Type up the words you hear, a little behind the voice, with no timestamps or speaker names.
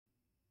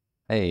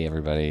Hey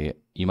everybody,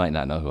 you might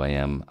not know who I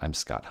am. I'm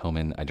Scott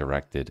Homan. I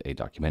directed a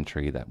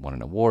documentary that won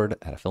an award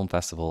at a film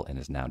festival and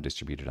is now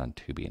distributed on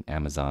Tubi and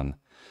Amazon.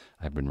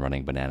 I've been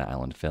running Banana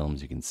Island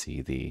Films. You can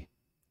see the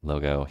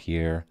logo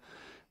here.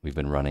 We've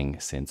been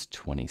running since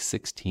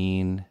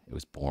 2016. It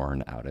was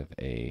born out of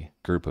a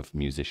group of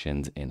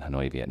musicians in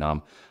Hanoi,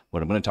 Vietnam.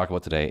 What I'm going to talk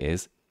about today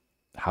is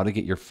how to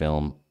get your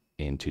film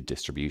into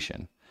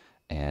distribution.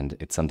 And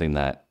it's something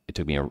that it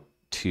took me about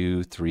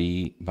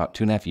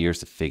 2.5 years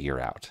to figure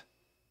out,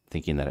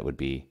 thinking that it would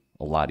be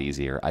a lot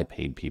easier. I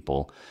paid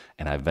people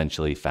and I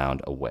eventually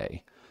found a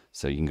way.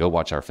 So you can go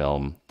watch our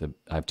film.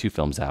 I have two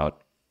films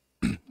out.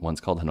 One's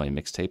called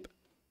HanoiMixtape,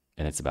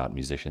 and it's about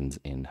musicians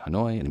in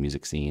Hanoi and a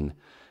music scene.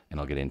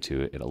 And I'll get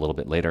into it a little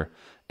bit later.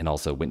 And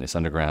also Witness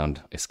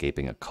Underground,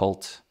 Escaping a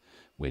Cult,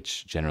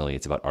 which generally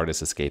it's about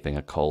artists escaping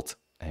a cult.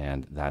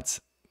 And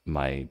that's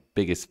my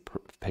biggest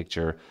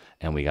picture.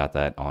 And we got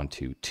that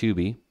onto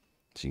Tubi.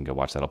 So you can go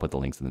watch that. I'll put the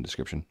links in the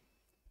description.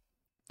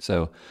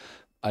 So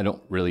I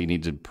don't really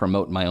need to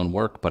promote my own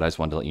work, but I just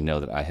wanted to let you know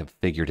that I have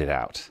figured it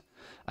out.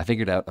 I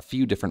figured out a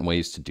few different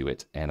ways to do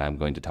it, and I'm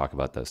going to talk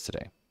about those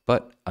today.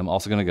 But I'm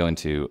also going to go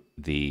into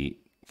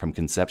from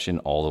conception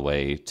all the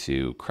way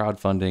to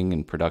crowdfunding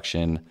and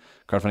production,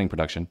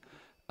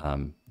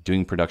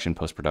 doing production,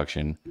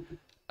 post-production,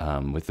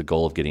 with the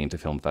goal of getting into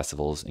film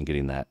festivals and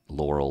getting that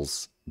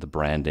laurels, the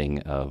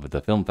branding of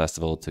the film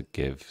festival to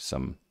give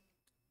some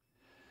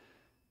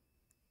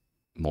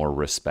more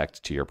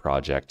respect to your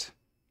project.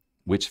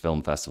 Which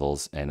film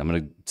festivals, and I'm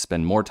going to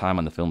spend more time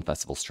on the film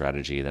festival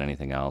strategy than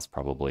anything else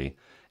probably,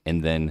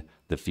 and then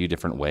the few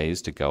different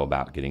ways to go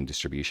about getting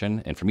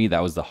distribution. And for me,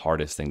 that was the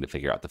hardest thing to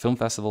figure out. The film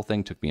festival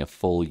thing took me a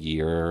full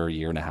year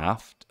and a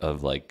half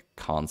of like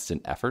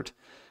constant effort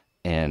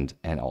and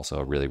also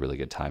a really, really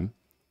good time.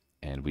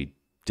 And we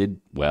did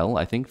well,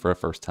 I think, for a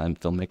first-time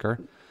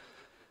filmmaker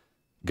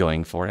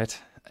going for it.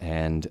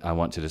 And I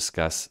want to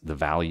discuss the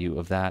value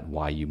of that,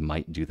 why you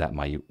might do that,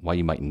 why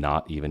you might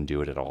not even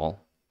do it at all,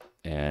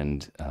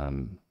 and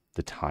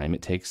the time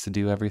it takes to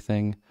do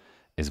everything,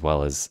 as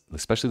well as,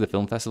 especially the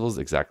film festivals,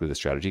 exactly the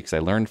strategy. Because I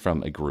learned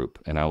from a group,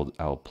 and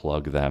I'll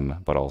plug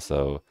them, but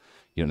also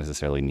you don't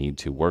necessarily need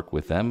to work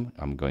with them.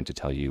 I'm going to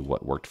tell you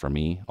what worked for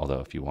me, although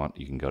if you want,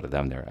 you can go to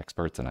them. They're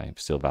experts, and I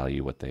still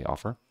value what they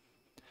offer.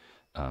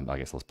 I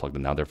guess let's plug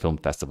them now. They're Film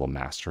Festival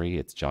Mastery.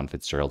 It's John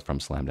Fitzgerald from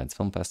Slamdance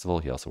Film Festival.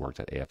 He also worked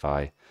at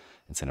AFI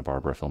and Santa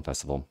Barbara Film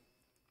Festival.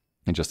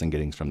 And Justin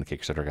Giddings from the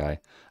Kickstarter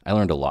Guy. I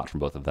learned a lot from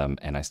both of them,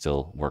 and I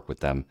still work with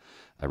them.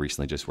 I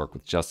recently just worked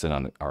with Justin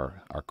on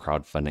our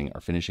crowdfunding,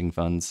 our finishing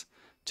funds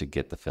to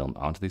get the film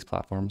onto these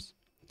platforms.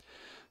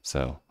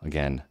 So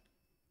again,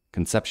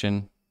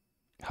 conception,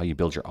 how you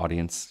build your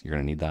audience, you're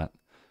going to need that.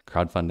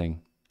 Crowdfunding,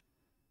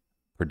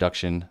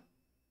 production,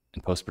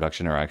 and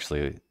post-production are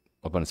actually,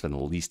 I'm going to spend the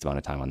least amount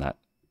of time on that.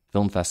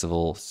 Film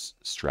festival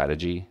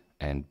strategy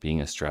and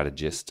being a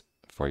strategist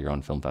for your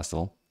own film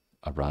festival,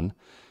 a run.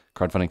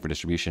 Crowdfunding for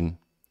distribution,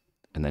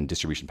 and then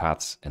distribution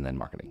paths, and then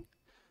marketing.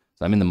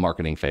 So I'm in the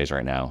marketing phase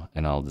right now,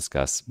 and I'll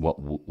discuss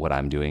what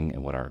I'm doing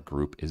and what our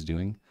group is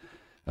doing.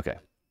 Okay,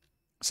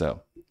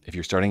 so if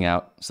you're starting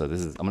out, I'm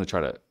going to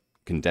try to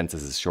condense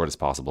this as short as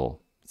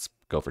possible. Let's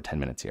go for 10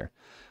 minutes here.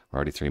 We're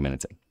already 3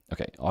 minutes in.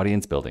 Okay,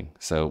 audience building.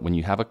 So when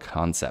you have a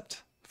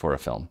concept for a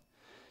film,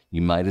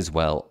 you might as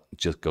well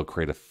just go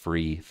create a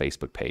free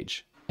Facebook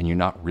page, and you're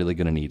not really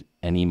going to need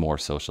any more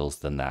socials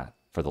than that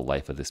for the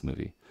life of this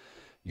movie.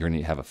 You're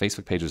going to have a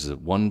Facebook page, which is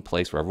one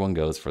place where everyone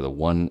goes for the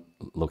one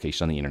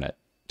location on the internet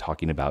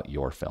talking about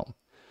your film.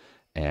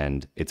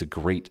 And it's a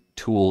great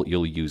tool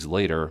you'll use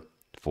later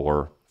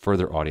for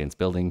further audience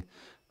building,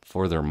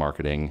 further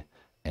marketing,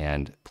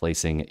 and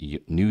placing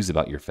news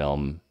about your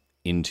film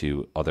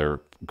into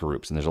other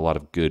groups. And there's a lot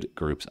of good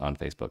groups on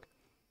Facebook.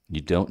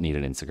 You don't need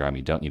an Instagram.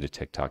 You don't need a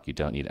TikTok. You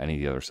don't need any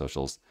of the other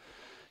socials.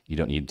 You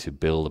don't need to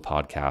build a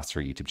podcast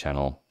or YouTube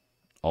channel.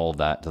 All of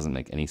that doesn't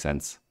make any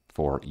sense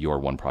for your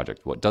one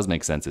project. What does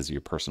make sense is your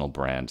personal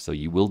brand. So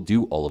you will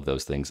do all of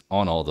those things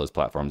on all of those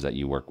platforms that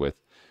you work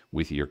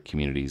with your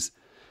communities,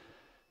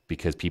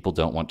 because people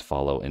don't want to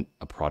follow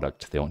a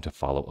product. They want to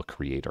follow a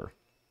creator.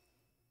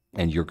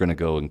 And you're going to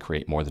go and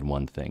create more than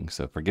one thing.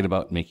 So forget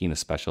about making a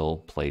special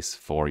place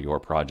for your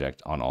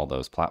project on all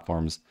those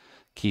platforms.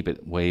 Keep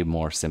it way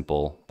more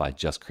simple by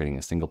just creating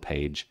a single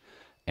page,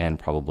 and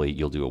probably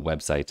you'll do a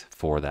website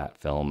for that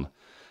film.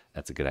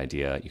 That's a good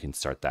idea. You can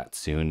start that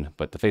soon.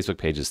 But the Facebook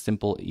page is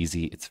simple,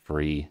 easy, it's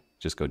free.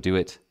 Just go do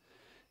it.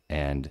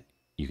 And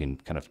you can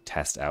kind of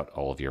test out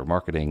all of your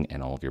marketing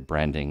and all of your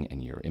branding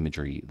and your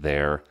imagery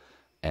there.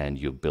 And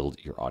you'll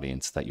build your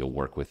audience that you'll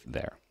work with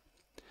there.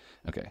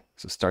 Okay,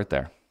 so start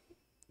there.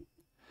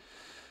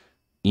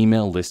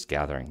 Email list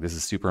gathering. This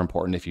is super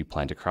important if you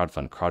plan to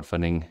crowdfund.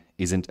 Crowdfunding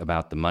isn't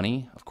about the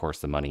money. Of course,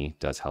 the money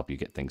does help you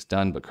get things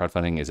done, but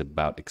crowdfunding is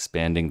about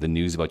expanding the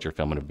news about your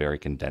film in a very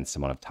condensed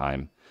amount of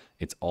time.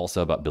 It's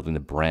also about building the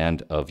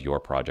brand of your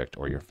project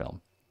or your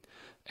film.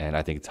 And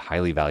I think it's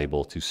highly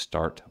valuable to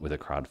start with a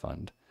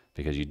crowdfund.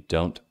 because you're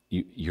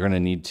going to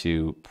need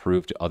to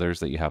prove to others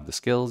that you have the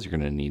skills. You're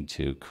going to need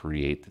to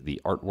create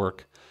the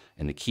artwork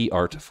and the key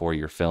art for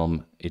your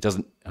film. It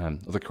doesn't,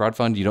 the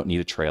crowdfund, you don't need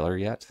a trailer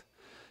yet.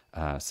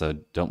 So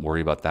don't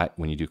worry about that.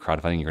 When you do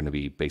crowdfunding, you're going to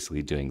be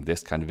basically doing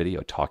this kind of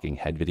video, a talking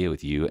head video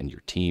with you and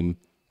your team,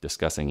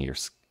 discussing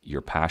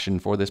your passion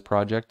for this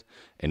project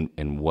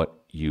and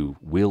what you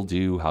will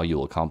do, how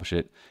you'll accomplish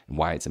it, and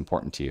why it's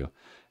important to you.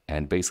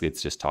 And basically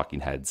it's just talking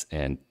heads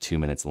and 2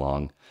 minutes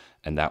long,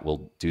 and that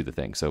will do the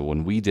thing. So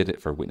when we did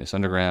it for Witness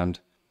Underground,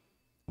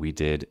 we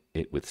did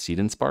it with Seed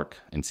and Spark,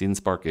 and Seed and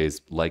Spark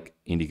is like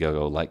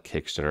Indiegogo, like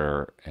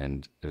Kickstarter,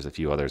 and there's a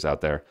few others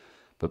out there,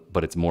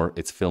 but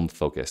it's film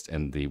focused,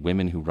 and the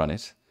women who run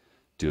it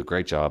do a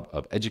great job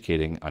of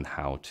educating on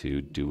how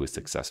to do a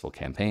successful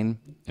campaign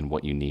and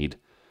what you need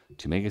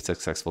to make a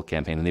successful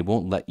campaign. And they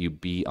won't let you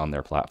be on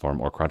their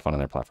platform or crowdfund on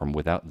their platform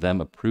without them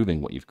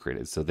approving what you've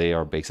created. So they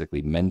are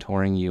basically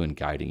mentoring you and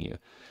guiding you.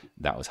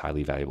 That was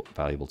highly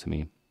valuable to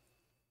me.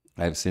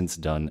 I have since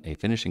done a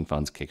finishing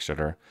funds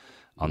Kickstarter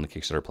on the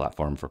Kickstarter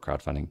platform for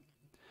crowdfunding.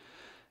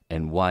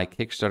 And why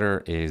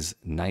Kickstarter is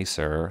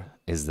nicer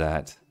is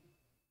that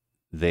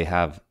they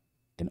have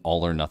an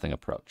all or nothing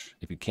approach.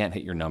 If you can't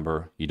hit your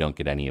number, you don't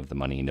get any of the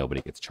money.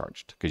 Nobody gets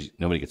charged, because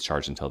nobody gets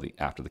charged until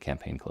after the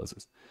campaign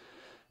closes.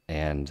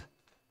 And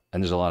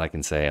there's a lot I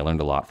can say. I learned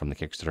a lot from the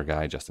Kickstarter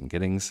guy, Justin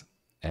Giddings,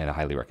 and I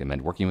highly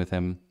recommend working with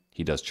him.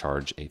 He does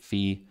charge a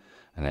fee,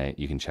 and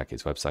you can check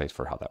his website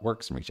for how that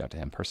works and reach out to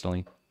him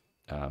personally.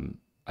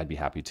 I'd be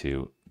happy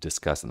to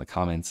discuss in the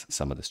comments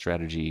some of the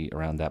strategy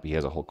around that. But he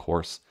has a whole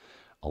course,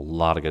 a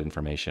lot of good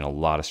information, a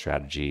lot of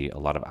strategy, a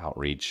lot of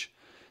outreach,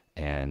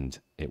 and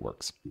it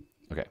works.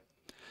 Okay.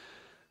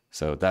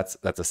 So that's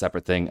a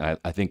separate thing.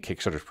 I think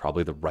Kickstarter is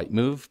probably the right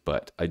move,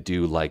 but I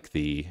do like if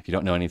you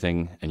don't know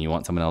anything and you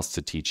want someone else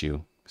to teach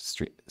you,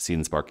 Seed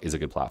and Spark is a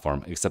good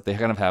platform, except they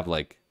kind of have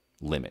like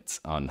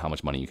limits on how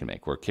much money you can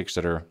make. Where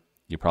Kickstarter,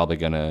 you're probably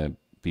going to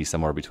be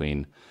somewhere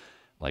between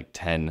like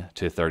 $10,000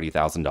 to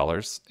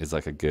 $30,000 is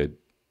like a good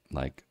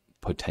like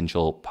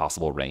potential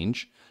possible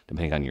range,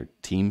 depending on your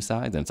team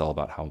size. And it's all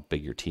about how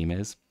big your team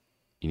is.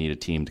 You need a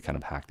team to kind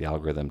of hack the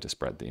algorithm, to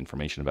spread the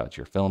information about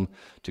your film,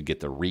 to get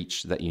the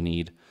reach that you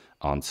need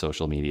on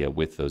social media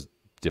with those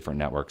different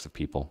networks of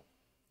people.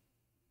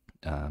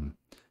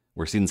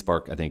 Where Seed and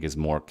Spark, I think, is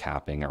more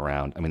capping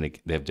around, I mean,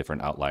 they have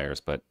different outliers,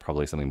 but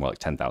probably something more like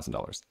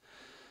 $10,000.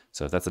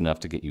 So if that's enough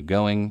to get you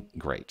going,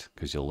 great,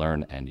 because you'll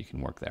learn and you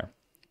can work there.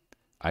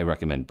 I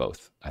recommend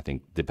both. I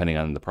think depending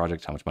on the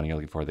project, how much money you're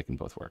looking for, they can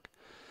both work.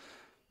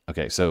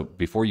 Okay, so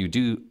before you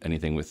do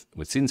anything with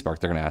Seed and Spark,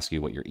 they're going to ask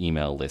you what your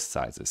email list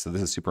size is. So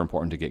this is super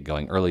important to get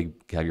going early,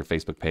 have your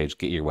Facebook page,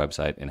 get your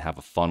website, and have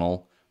a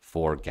funnel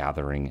for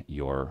gathering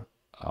your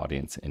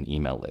audience and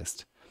email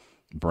list.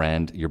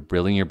 Brand, you're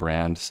building your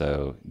brand,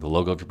 so the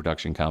logo of your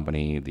production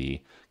company,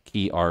 the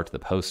key art, the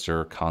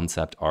poster,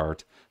 concept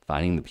art,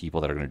 finding the people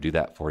that are going to do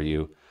that for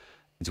you.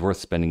 It's worth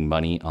spending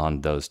money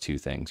on those two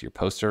things, your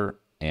poster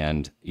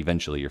and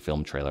eventually your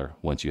film trailer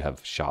once you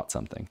have shot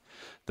something.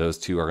 Those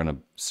two are going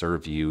to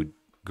serve you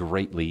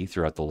greatly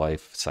throughout the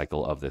life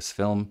cycle of this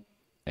film.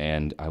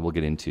 And I will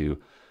get into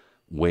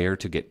where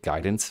to get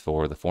guidance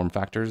for the form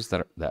factors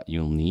that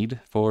you'll need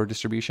for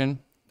distribution.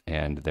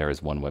 And there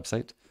is one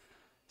website.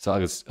 So I'll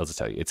just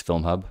tell you, it's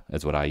Film Hub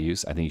is what I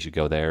use. I think you should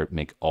go there,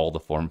 make all the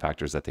form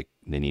factors that they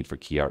need for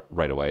key art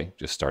right away.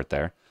 Just start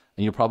there.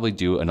 And you'll probably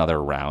do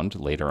another round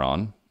later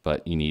on,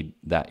 but you need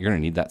that. You're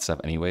going to need that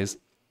stuff anyways.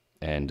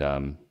 And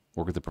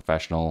work with a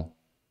professional,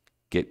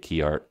 get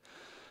key art,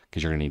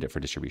 because you're going to need it for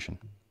distribution.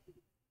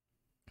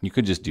 You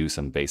could just do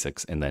some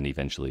basics and then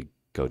eventually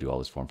go do all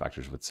those form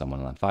factors with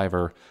someone on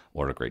Fiverr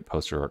or a great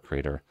poster art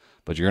creator.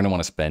 But you're going to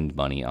want to spend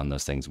money on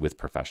those things with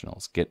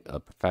professionals. Get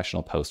a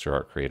professional poster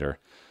art creator,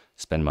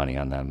 spend money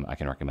on them. I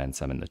can recommend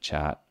some in the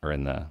chat or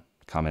in the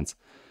comments.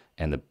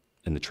 And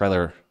in the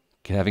trailer,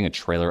 having a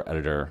trailer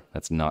editor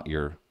that's not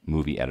your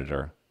movie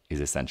editor is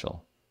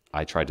essential.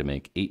 I tried to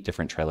make 8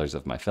 different trailers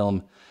of my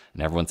film,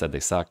 and everyone said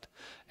they sucked.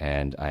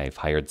 And I've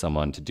hired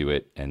someone to do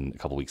it, and a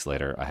couple weeks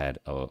later, I had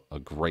a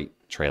great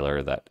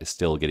trailer that is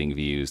still getting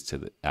views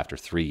after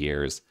 3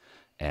 years,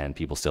 and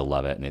people still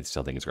love it, and they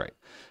still think it's great.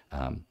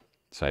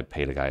 So I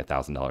paid a guy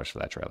 $1,000 for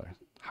that trailer.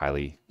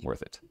 Highly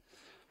worth it.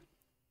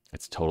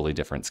 It's a totally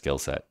different skill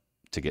set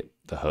to get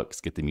the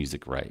hooks, get the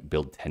music right,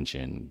 build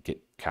tension,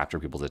 capture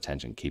people's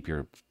attention, keep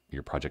your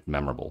project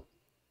memorable.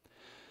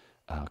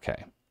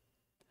 Okay,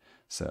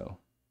 so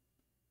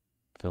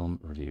film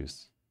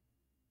reviews.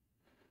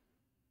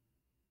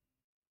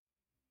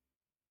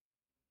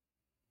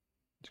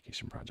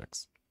 Education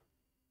projects.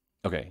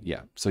 Okay,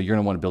 yeah. So you're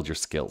going to want to build your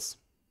skills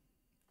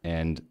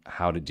and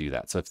how to do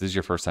that. So if this is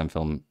your first time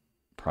film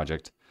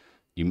project,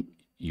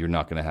 you're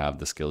not going to have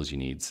the skills you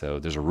need. So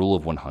there's a rule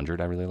of 100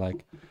 I really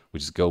like,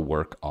 which is go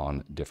work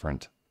on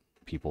different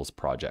people's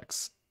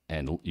projects.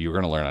 And you're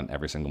going to learn on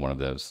every single one of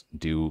those.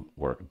 Do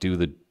work, do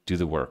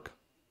the work,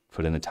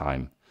 put in the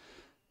time.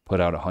 Put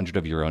out 100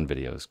 of your own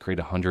videos, create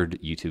 100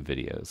 YouTube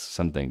videos,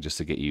 something just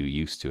to get you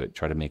used to it.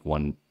 Try to make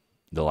the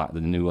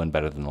new one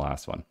better than the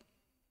last one.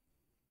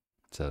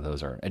 So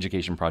those are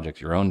education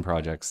projects, your own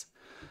projects.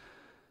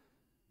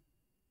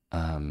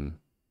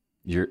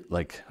 You're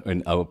like,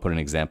 and I will put an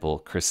example,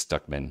 Chris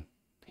Stuckman.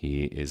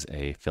 He is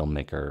a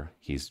filmmaker.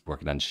 He's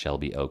working on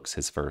Shelby Oaks,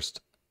 his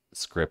first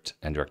script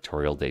and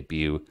directorial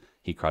debut.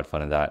 He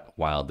crowdfunded that,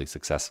 wildly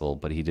successful,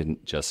 but he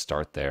didn't just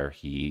start there.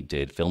 He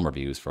did film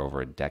reviews for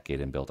over a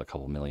decade and built a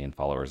couple million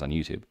followers on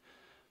YouTube.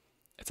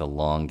 It's a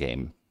long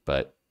game,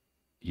 but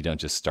you don't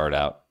just start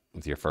out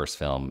with your first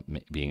film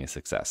being a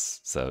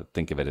success. So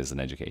think of it as an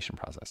education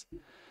process.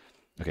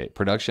 Okay,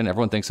 production.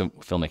 Everyone thinks of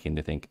filmmaking.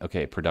 They think,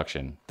 okay,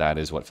 production, that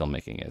is what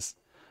filmmaking is.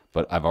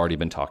 But I've already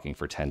been talking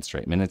for 10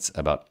 straight minutes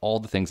about all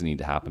the things that need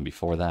to happen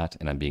before that,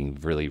 and I'm being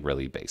really,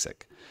 really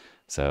basic.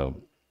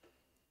 So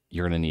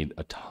you're going to need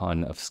a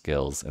ton of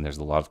skills, and there's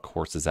a lot of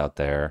courses out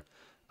there.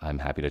 I'm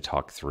happy to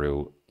talk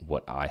through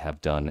what I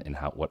have done and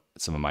what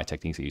some of my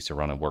techniques. I used to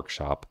run a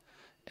workshop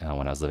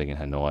when I was living in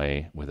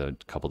Hanoi with a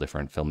couple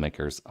different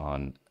filmmakers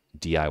on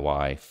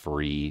DIY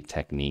free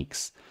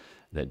techniques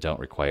that don't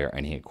require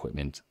any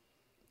equipment.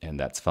 And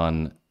that's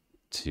fun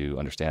to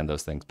understand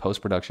those things.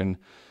 Post-production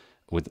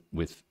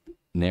with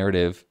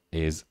narrative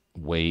is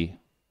way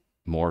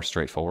more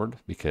straightforward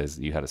because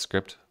you had a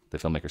script. The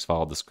filmmakers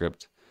followed the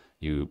script.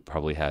 You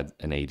probably had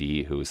an AD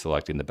who was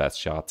selecting the best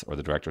shots, or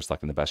the director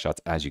selecting the best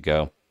shots as you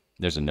go.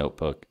 There's a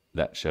notebook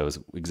that shows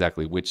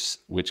exactly which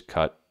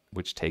cut,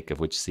 which take of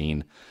which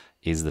scene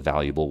is the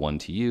valuable one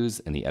to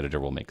use, and the editor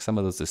will make some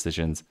of those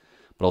decisions.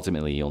 But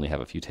ultimately, you only have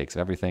a few takes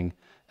of everything,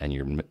 and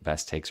your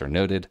best takes are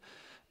noted,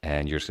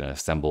 and you're just going to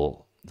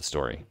assemble the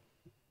story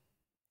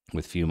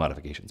with few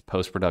modifications.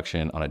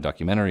 Post-production on a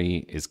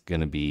documentary is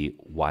going to be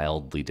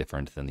wildly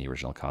different than the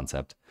original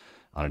concept.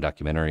 On a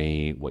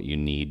documentary, what you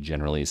need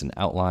generally is an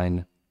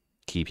outline,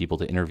 key people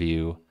to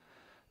interview,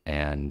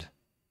 and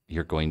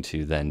you're going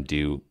to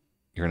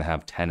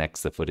have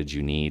 10x the footage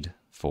you need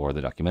for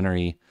the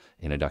documentary.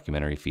 In a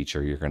documentary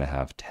feature, you're going to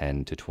have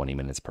 10 to 20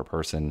 minutes per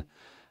person.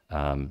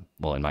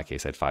 Well, in my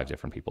case, I had 5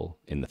 different people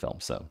in the film.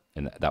 So,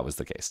 and that was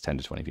the case, 10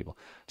 to 20 people,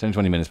 10 to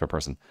 20 minutes per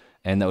person.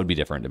 And that would be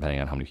different depending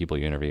on how many people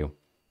you interview.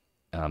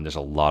 There's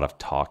a lot of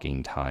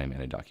talking time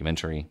in a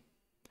documentary.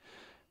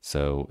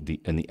 So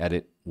the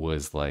edit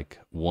was like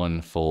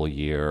 1 full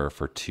year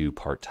for 2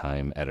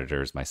 part-time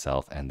editors,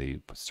 myself and the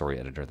story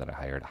editor that I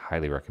hired. I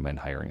highly recommend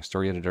hiring a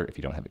story editor if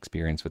you don't have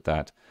experience with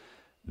that.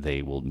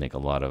 They will make a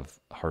lot of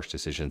harsh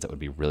decisions that would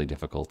be really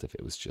difficult if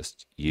it was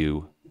just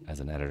you as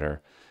an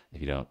editor,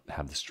 if you don't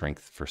have the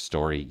strength for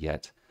story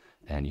yet.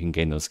 And you can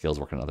gain those skills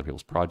working on other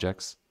people's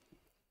projects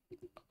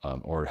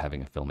or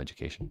having a film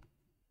education.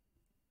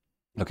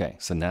 Okay,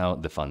 so now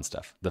the fun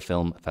stuff, the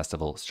film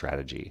festival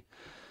strategy.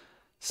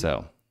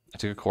 So I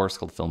took a course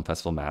called Film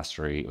Festival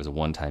Mastery. It was a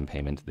one-time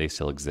payment. They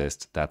still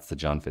exist. That's the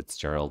John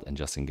Fitzgerald and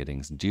Justin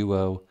Giddings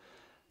duo.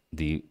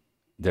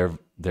 They're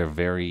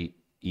very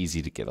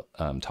easy to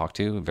talk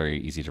to, very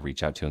easy to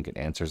reach out to and get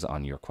answers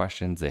on your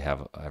questions. They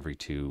have every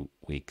 2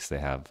 weeks, they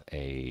have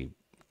a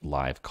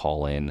live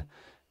call-in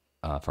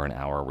for an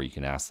hour where you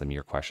can ask them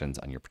your questions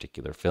on your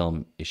particular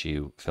film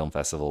issue, film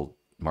festival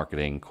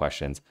marketing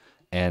questions,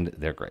 and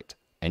they're great.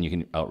 And you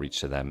can outreach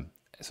to them.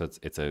 So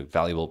it's a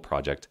valuable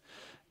project.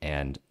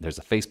 And there's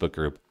a Facebook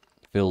group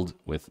filled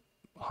with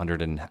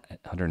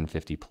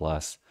 150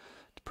 plus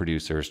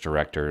producers,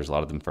 directors, a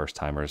lot of them first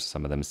timers,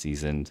 some of them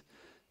seasoned.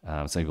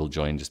 Some people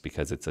join just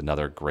because it's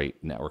another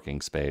great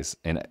networking space.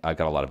 And I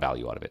got a lot of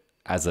value out of it.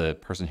 As a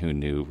person who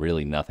knew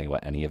really nothing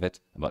about any of it,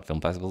 about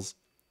film festivals,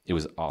 it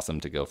was awesome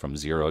to go from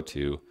zero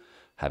to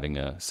having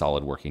a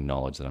solid working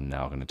knowledge that I'm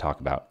now going to talk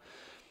about.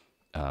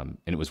 And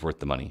it was worth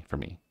the money for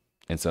me.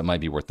 And so it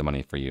might be worth the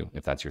money for you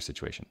if that's your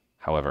situation.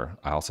 However,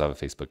 I also have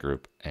a Facebook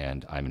group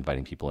and I'm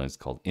inviting people in. It's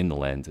called In the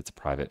Lens. It's a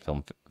private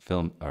film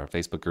or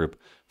Facebook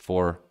group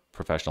for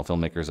professional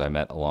filmmakers I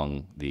met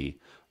along the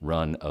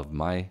run of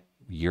my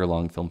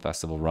year-long film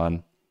festival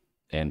run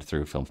and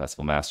through Film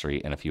Festival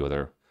Mastery and a few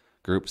other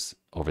groups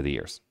over the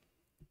years.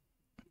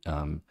 So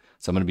I'm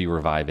going to be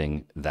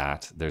reviving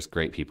that. There's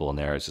great people in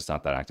there. It's just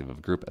not that active of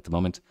a group at the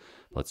moment.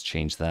 Let's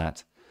change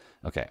that.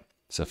 Okay,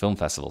 so film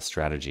festival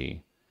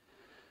strategy.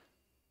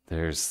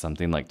 There's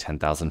something like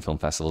 10,000 film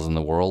festivals in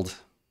the world,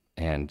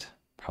 and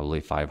probably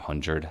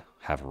 500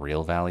 have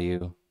real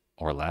value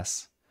or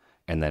less.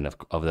 And then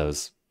of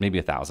those, maybe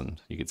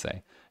 1,000, you could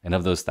say. And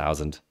of those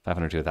 1,000,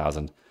 500 to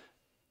 1,000,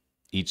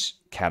 each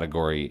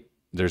category,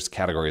 there's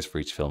categories for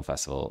each film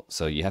festival.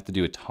 So you have to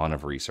do a ton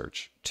of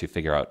research to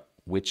figure out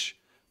which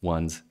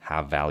ones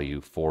have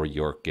value for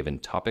your given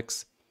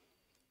topics.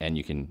 And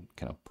you can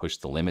kind of push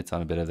the limits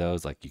on a bit of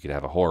those. Like you could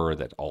have a horror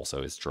that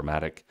also is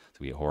dramatic,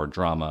 so be a horror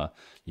drama.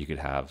 You could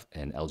have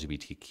an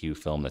LGBTQ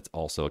film that's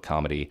also a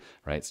comedy,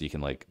 right? So you can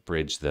like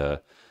bridge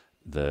the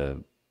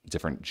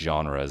different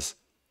genres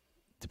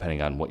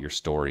depending on what your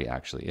story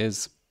actually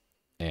is,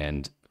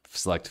 and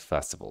select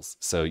festivals.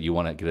 So you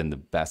want to get in the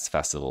best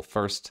festival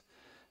first.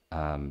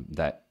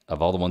 That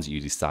of all the ones that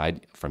you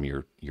decide from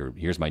your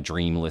here's my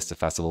dream list of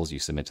festivals, you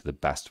submit to the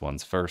best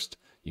ones first.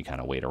 You kind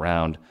of wait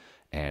around.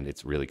 and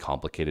it's really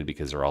complicated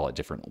because they're all at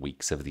different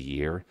weeks of the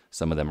year.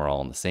 Some of them are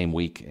all in the same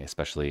week,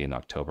 especially in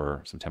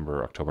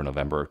September, October,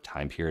 November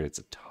time period. It's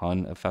a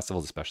ton of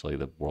festivals, especially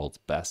the world's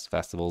best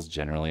festivals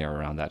generally are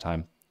around that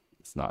time.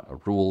 It's not a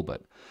rule,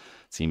 but it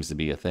seems to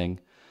be a thing.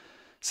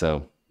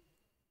 So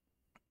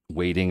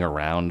waiting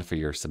around for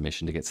your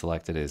submission to get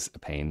selected is a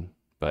pain,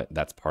 but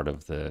that's part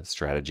of the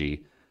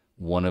strategy.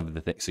 One of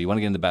the things, so you want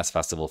to get in the best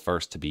festival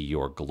first to be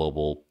your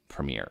global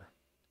premiere.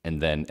 And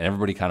then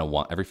everybody kind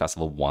of every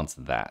festival wants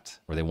that,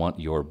 or they want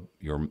your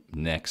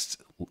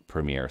next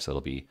premiere. So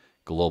it'll be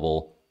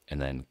global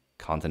and then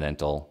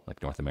continental,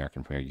 like North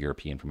American premiere,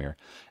 European premiere,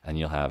 and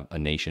you'll have a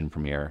nation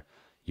premiere,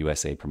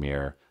 USA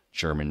premiere,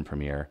 German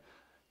premiere,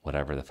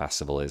 whatever the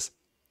festival is,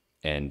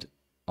 and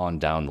on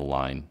down the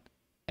line.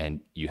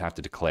 And you have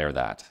to declare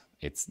that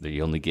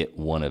you only get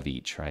one of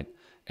each, right?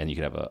 And you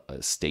can have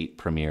a state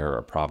premiere or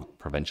a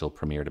provincial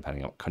premiere,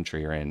 depending on what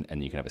country you're in,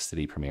 and you can have a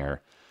city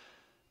premiere.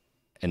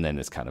 And then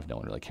it's kind of no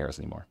one really cares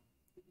anymore.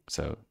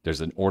 So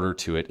there's an order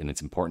to it, and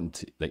it's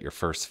important that your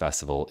first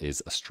festival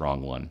is a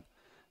strong one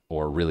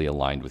or really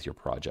aligned with your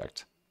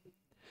project.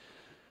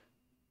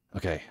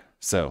 Okay,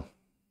 so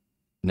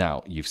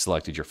now you've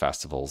selected your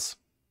festivals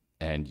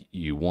and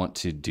you want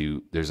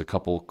to there's a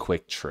couple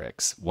quick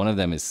tricks. One of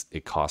them is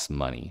it costs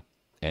money.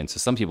 And so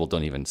some people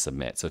don't even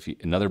submit. So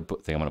another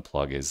thing I'm going to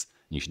plug is,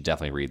 you should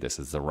definitely read this,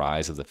 is The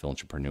Rise of the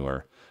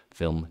Filmtrepreneur,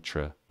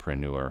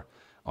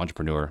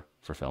 Entrepreneur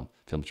for Film,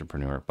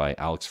 Filmtrepreneur by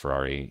Alex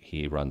Ferrari.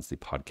 He runs the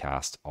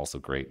podcast, also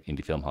great,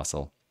 Indie Film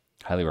Hustle.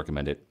 Highly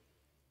recommend it.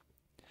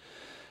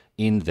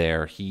 In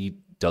there, he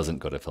doesn't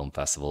go to film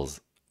festivals,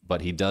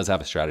 but he does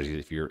have a strategy.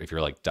 If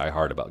you're like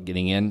diehard about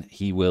getting in,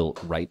 he will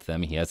write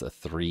them. He has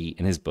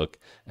in his book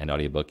and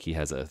audiobook, he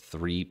has a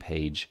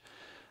 3-page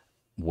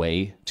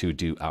way to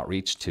do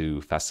outreach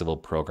to festival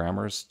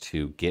programmers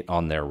to get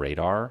on their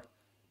radar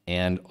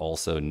and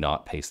also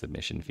not pay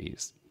submission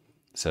fees.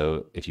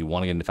 So if you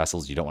want to get into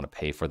festivals, you don't want to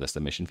pay for the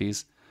submission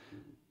fees.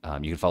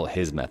 You can follow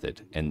his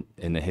method. And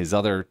his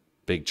other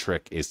big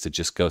trick is to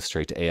just go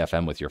straight to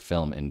AFM with your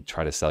film and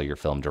try to sell your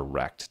film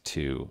direct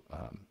to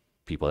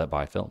people that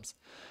buy films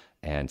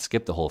and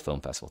skip the whole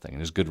film festival thing. And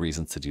there's good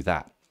reasons to do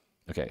that.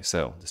 Okay,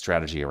 so the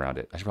strategy around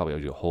it. I should probably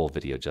do a whole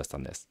video just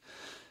on this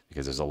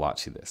because there's a lot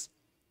to this.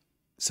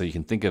 So you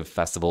can think of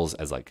festivals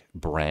as like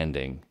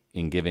branding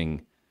in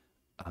giving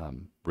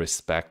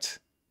respect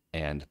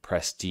and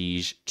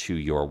prestige to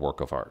your work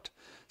of art.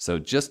 So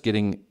just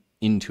getting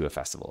into a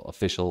festival,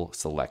 official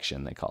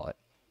selection, they call it,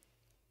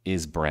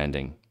 is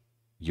branding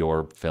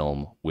your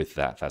film with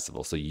that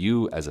festival. So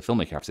you as a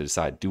filmmaker have to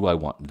decide, do I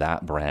want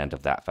that brand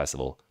of that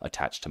festival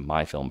attached to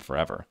my film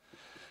forever?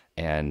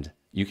 And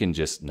you can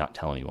just not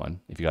tell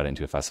anyone if you got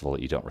into a festival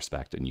that you don't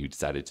respect and you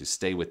decided to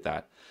stay with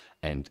that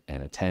and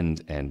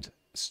attend and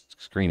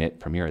screen it,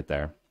 premiere it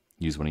there,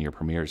 use one of your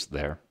premieres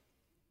there.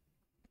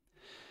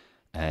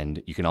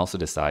 And you can also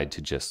decide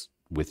to just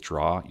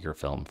withdraw your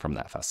film from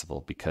that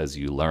festival because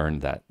you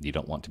learned that you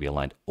don't want to be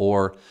aligned,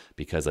 or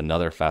because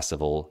another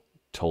festival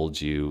told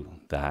you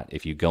that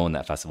if you go in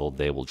that festival,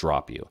 they will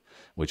drop you,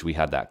 which we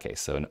had that case.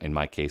 So in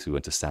my case, we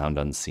went to Sound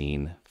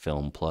Unseen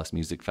Film Plus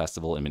Music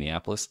Festival in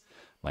Minneapolis.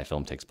 My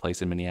film takes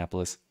place in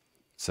Minneapolis.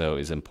 So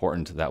it's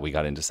important that we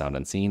got into Sound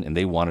Unseen, and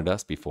they wanted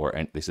us before,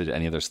 and they said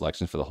any other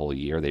selections for the whole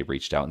year. They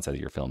reached out and said,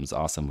 your film is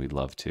awesome. We'd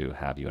love to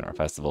have you in our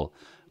festival.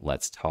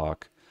 Let's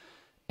talk.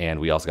 And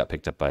we also got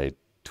picked up by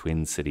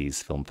Twin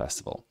Cities Film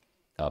Festival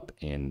up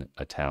in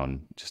a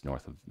town just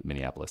north of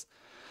Minneapolis.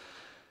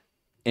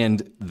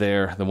 And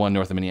the one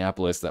north of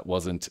Minneapolis that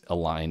wasn't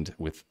aligned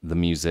with the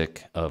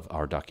music of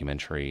our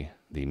documentary,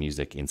 the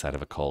music inside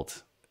of a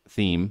cult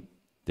theme,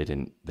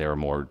 they were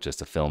more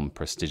just a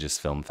prestigious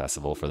film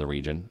festival for the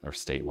region or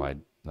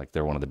statewide. Like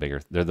they're one of the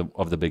bigger,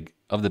 of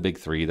the big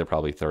three, they're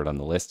probably third on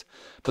the list,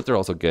 but they're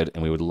also good.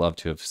 And we would love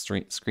to have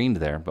screened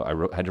there, but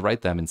I had to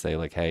write them and say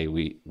like, hey,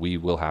 we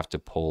will have to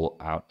pull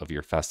out of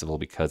your festival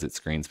because it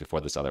screens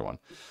before this other one.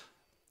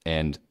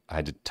 And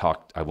I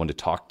wanted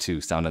to talk to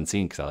Sound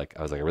Unseen because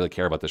I was like, I really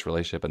care about this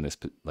relationship and this,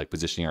 like,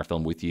 positioning our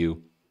film with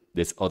you.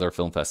 This other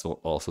film festival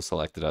also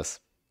selected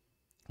us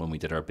when we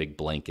did our big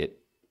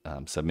blanket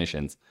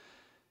submissions.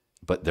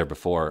 But there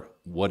before,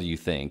 what do you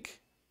think?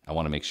 I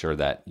want to make sure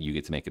that you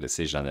get to make a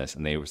decision on this.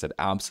 And they said,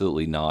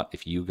 absolutely not.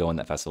 If you go in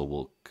that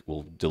festival,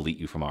 we'll delete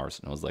you from ours.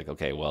 And I was like,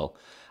 okay, well,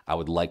 I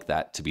would like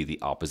that to be the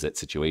opposite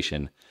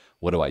situation.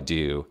 What do I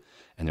do?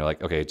 And they're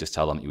like, okay, just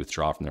tell them that you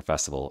withdraw from their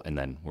festival, and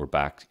then we're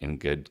back in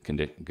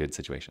good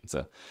situation.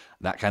 So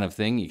that kind of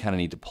thing, you kind of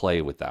need to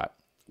play with that.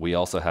 We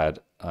also had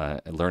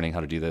learning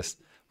how to do this.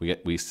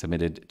 We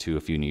submitted to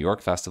a few New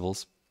York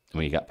festivals, and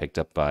we got picked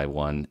up by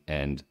one,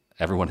 and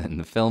everyone in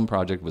the film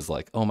project was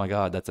like, oh my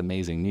God, that's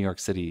amazing. New York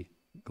City,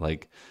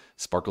 like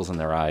sparkles in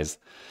their eyes.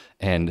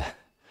 And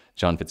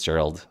John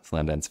Fitzgerald,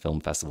 Slamdance Film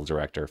Festival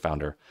director,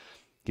 founder,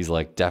 he's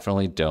like,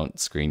 definitely don't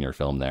screen your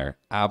film there.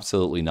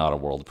 Absolutely not a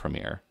world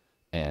premiere.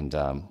 And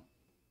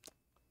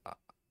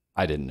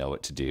I didn't know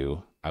what to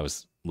do. I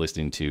was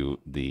listening to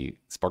the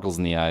sparkles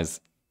in the eyes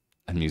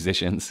and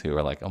musicians who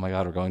are like, oh my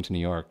God, we're going to New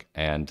York,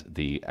 and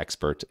the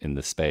expert in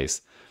the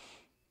space.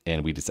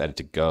 And we decided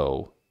to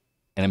go,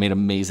 and I made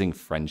amazing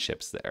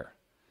friendships there.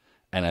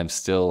 And I'm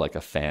still like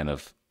a fan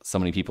of so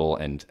many people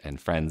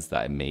and friends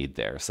that I made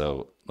there.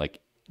 So like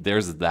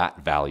there's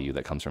that value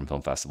that comes from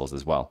film festivals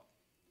as well.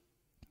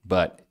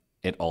 But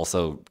it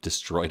also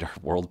destroyed our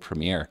world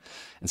premiere.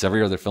 And so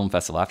every other film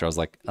festival after, I was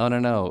like, oh,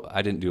 no,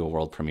 I didn't do a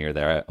world premiere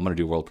there. I'm going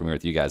to do a world premiere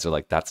with you guys. They're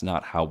like, that's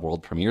not how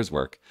world premieres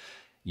work.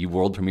 You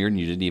world premiered and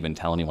you didn't even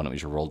tell anyone it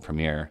was your world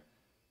premiere.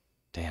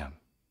 Damn.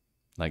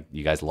 Like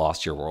you guys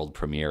lost your world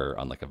premiere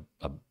on like a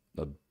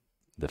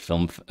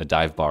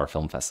dive bar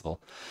film festival.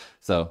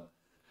 So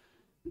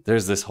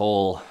there's this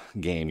whole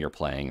game you're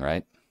playing,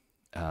 right?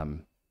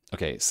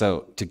 Okay,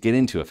 so to get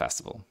into a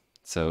festival,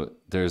 so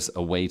there's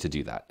a way to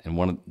do that. And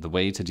one of the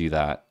way to do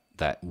that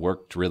that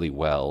worked really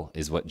well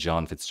is what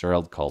John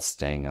Fitzgerald calls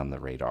staying on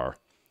the radar.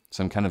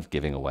 So I'm kind of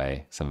giving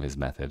away some of his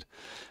method,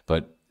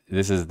 but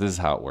this is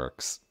how it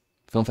works.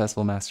 Film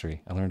Festival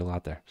Mastery. I learned a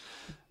lot there.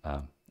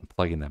 I'm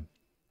plugging them.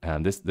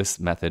 This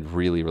method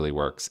really, really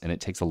works, and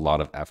it takes a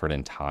lot of effort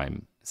and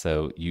time.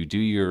 So you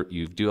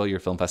do all your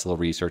film festival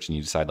research, and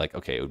you decide like,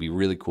 okay, it would be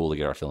really cool to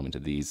get our film into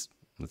these,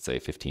 let's say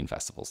 15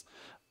 festivals.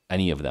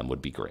 Any of them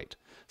would be great.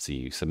 So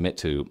you submit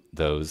to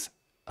those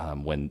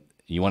when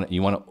you want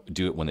to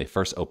do it when they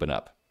first open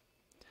up.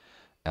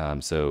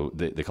 So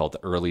they call it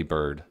the early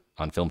bird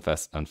on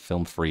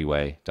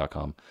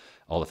filmfreeway.com.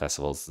 All the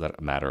festivals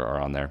that matter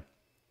are on there.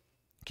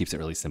 Keeps it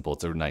really simple.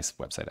 It's a nice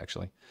website,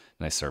 actually,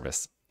 nice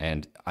service.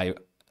 And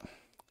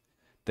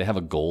they have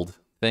a gold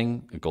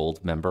thing, a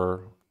gold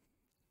member.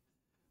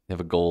 They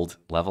have a gold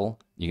level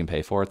you can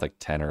pay for. It's like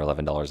 $10 or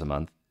 $11 a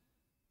month.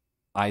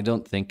 I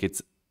don't think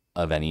it's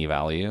of any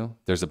value.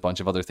 There's a bunch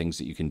of other things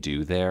that you can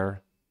do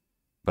there,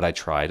 but I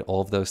tried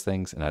all of those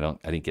things and I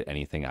didn't get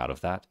anything out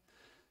of that.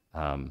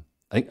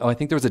 I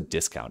think there was a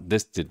discount.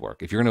 This did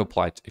work. If you're going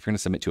to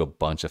submit to a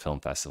bunch of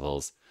film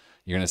festivals,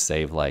 you're going to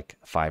save like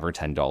 $5 or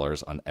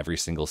 $10 on every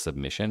single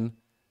submission.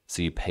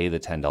 So you pay the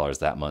 $10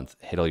 that month,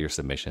 hit all your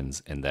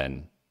submissions, and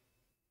then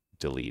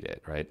delete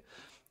it, right?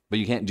 But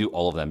you can't do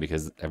all of them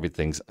because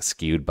everything's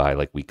skewed by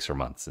like weeks or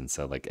months. And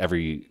so like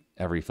every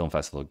film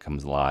festival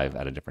comes live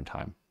at a different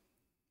time.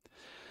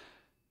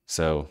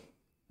 So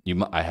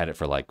I had it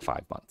for like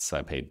 5 months. So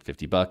I paid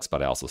 $50,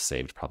 but I also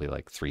saved probably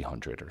like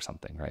 300 or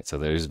something, right? So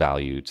there's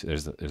value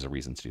there's a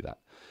reason to do that.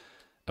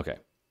 Okay.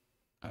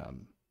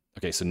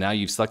 Okay. So now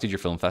you've selected your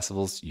film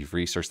festivals, you've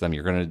researched them.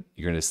 You're going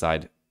to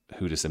decide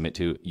who to submit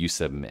to. You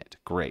submit.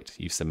 Great.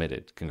 You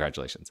submitted.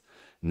 Congratulations.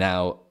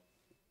 Now,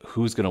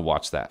 who's going to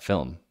watch that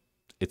film?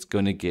 It's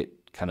going to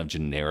get kind of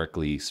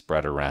generically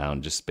spread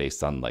around just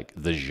based on like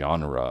the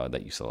genre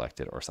that you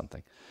selected or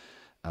something.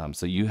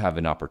 So you have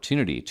an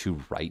opportunity to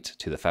write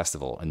to the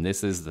festival. And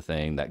this is the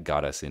thing that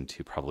got us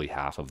into probably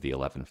half of the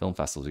 11 film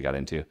festivals we got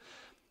into,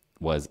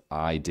 was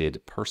I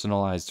did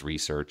personalized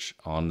research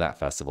on that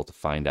festival to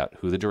find out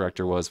who the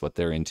director was, what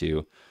they're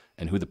into,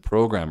 and who the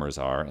programmers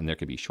are. And there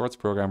could be shorts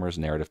programmers,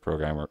 narrative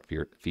programmer,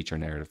 feature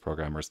narrative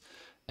programmers,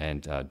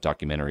 and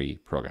documentary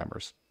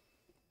programmers.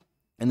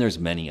 And there's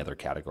many other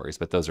categories,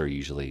 but those are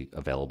usually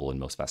available in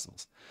most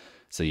festivals.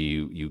 So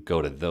you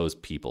go to those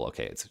people.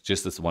 Okay, it's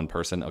just this one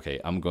person. Okay,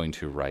 I'm going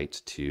to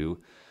write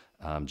to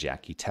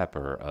Jackie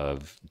Tepper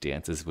of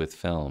Dances with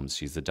Films.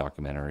 She's the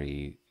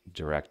documentary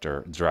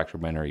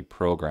documentary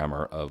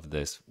programmer of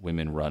this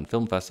women-run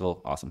film festival.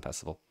 Awesome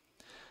festival.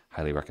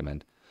 Highly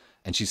recommend.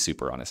 And she's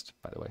super honest,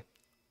 by the way.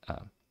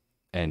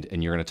 And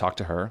you're going to talk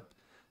to her,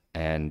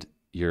 and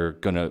you're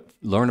going to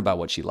learn about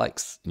what she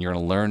likes. And you're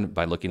going to learn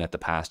by looking at the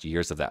past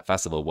years of that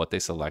festival, what they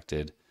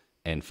selected,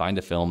 and find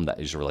a film that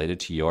is related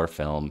to your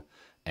film.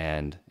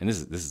 And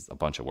this is a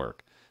bunch of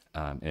work.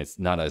 And it's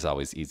not as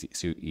always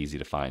easy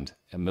to find.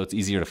 And what's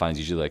easier to find is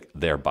usually like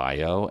their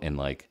bio and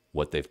like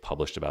what they've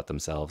published about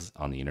themselves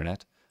on the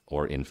internet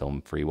or in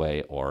Film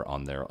Freeway or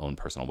on their own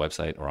personal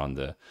website or on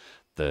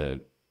the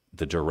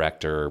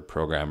director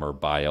programmer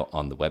bio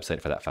on the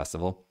website for that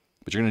festival.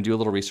 But you're going to do a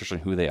little research on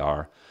who they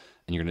are.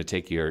 And you're going to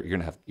take you're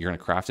going to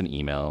craft an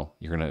email.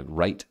 You're going to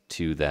write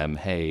to them,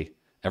 hey,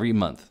 every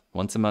month,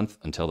 once a month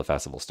until the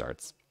festival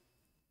starts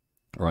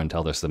or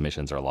until their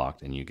submissions are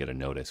locked and you get a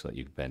notice that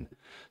you've been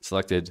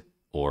selected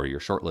or you're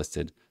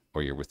shortlisted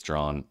or you've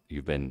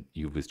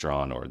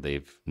withdrawn or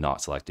they've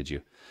not selected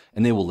you.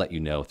 And they will let you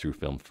know through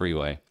Film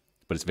Freeway,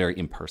 but it's very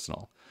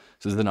impersonal.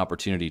 So this is an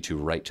opportunity to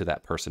write to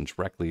that person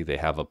directly. They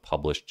have a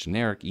published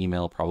generic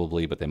email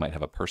probably, but they might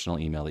have a personal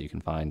email that you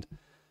can find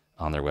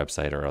on their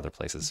website or other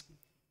places.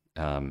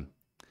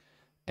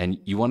 And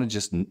you want to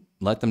just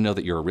let them know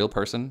that you're a real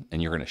person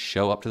and you're going to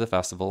show up to the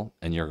festival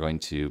and you're going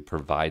to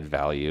provide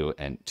value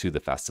to the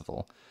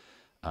festival.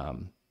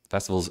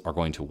 Festivals are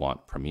going to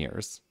want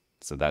premieres.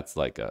 So that's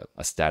like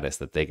a status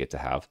that they get to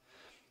have.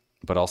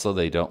 But also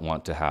they don't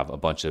want to have a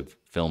bunch of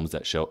films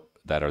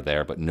that are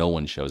there, but no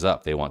one shows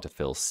up. They want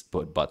to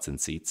put butts in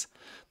seats.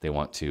 They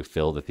want to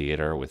fill the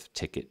theater with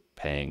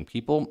ticket-paying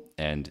people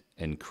and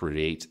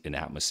create an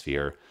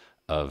atmosphere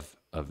of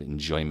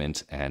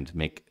enjoyment and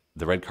make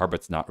the red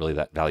carpet's not really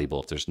that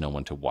valuable if there's no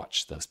one to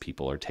watch those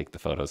people or take the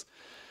photos.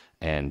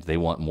 And they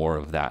want more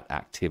of that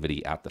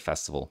activity at the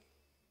festival.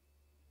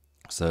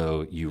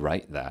 So you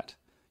write that.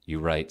 You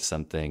write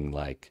something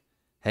like,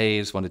 hey,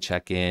 I just want to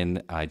check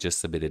in. I just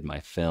submitted my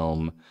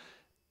film.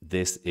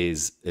 This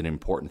is an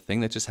important thing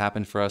that just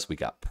happened for us. We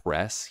got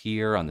press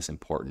here on this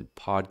important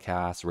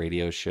podcast,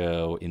 radio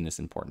show, in this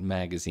important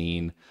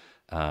magazine.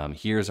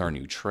 Here's our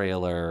new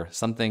trailer,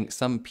 some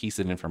piece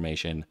of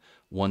information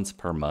once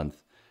per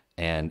month.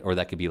 Or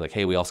that could be like,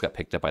 hey, we also got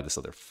picked up by this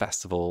other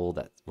festival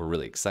that we're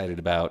really excited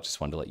about. Just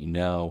wanted to let you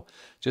know.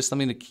 Just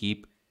something to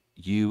keep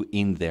you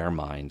in their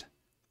mind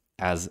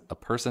as a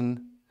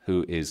person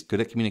who is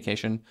good at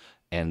communication,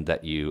 and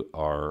that you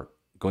are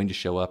going to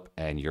show up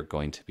and you're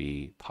going to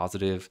be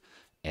positive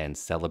and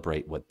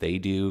celebrate what they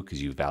do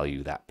because you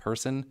value that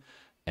person,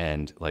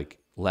 and like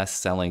less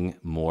selling,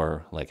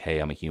 more like, hey,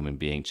 I'm a human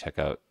being. Check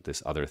out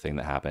this other thing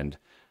that happened.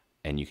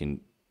 And you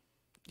can,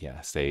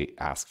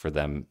 ask for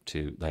them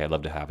to, like, I'd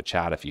love to have a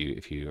chat if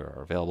you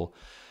are available.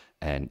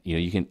 And,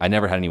 I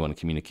never had anyone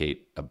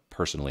communicate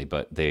personally,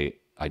 but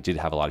I did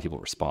have a lot of people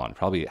respond.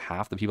 Probably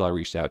half the people I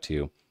reached out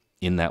to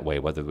in that way,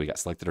 whether we got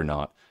selected or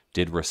not,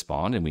 did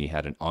respond, and we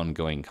had an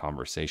ongoing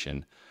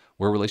conversation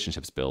where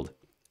relationships build.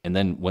 And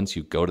then once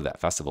you go to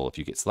that festival, if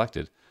you get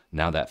selected,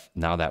 now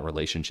that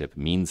relationship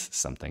means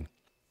something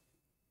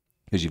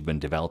because you've been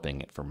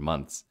developing it for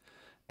months.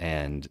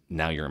 And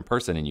now you're in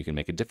person and you can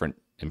make a different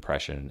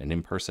impression, an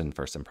in-person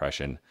first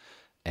impression,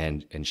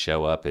 and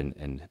show up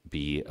and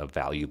be a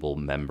valuable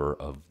member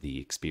of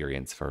the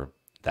experience for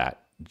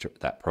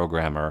that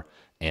programmer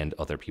and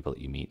other people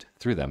that you meet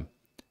through them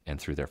and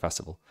through their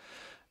festival.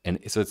 And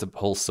so it's a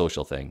whole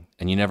social thing,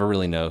 and you never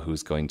really know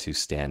who's going to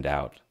stand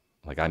out.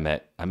 Like I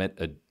met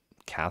a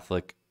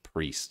Catholic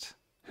priest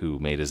who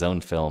made his own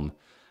film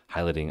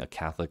highlighting a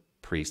Catholic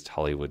priest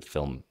Hollywood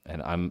film,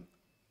 and I'm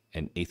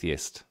an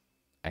atheist,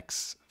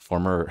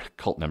 former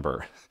cult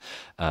member.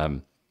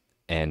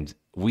 And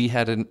we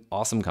had an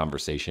awesome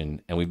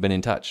conversation, and we've been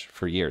in touch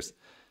for years.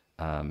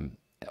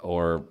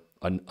 Or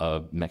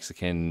a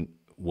Mexican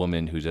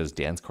woman who does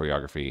dance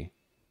choreography.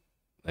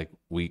 Like,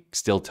 we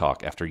still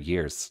talk after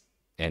years,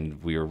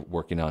 and we were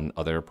working on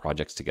other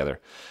projects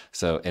together.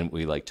 So, and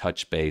we like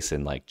touch base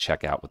and like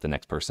check out with the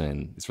next person.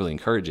 And it's really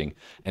encouraging.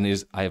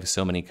 And I have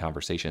so many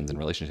conversations and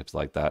relationships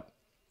like that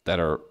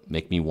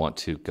make me want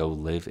to go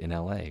live in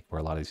LA, where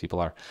a lot of these people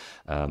are,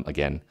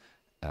 again.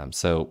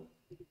 So,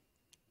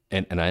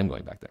 and I am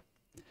going back there.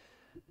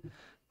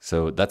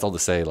 So that's all to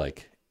say,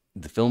 like,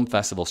 the film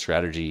festival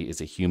strategy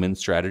is a human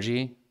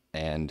strategy,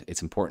 and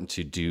it's important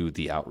to do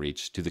the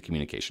outreach, do the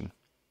communication.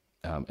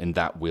 And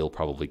that will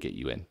probably get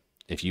you in.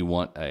 If you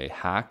want a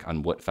hack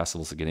on what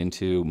festivals to get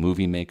into,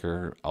 Movie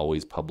Maker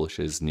always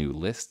publishes new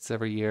lists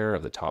every year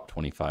of the top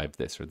 25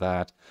 this or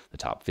that, the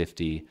top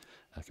 50.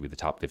 It could be the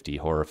top 50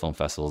 horror film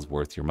festivals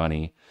worth your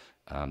money,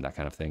 that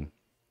kind of thing.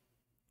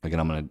 Again,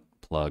 I'm going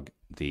to plug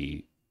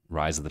the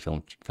Rise of the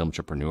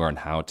Filmtrepreneur and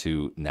how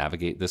to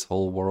navigate this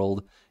whole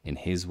world in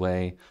his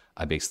way.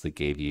 I basically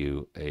gave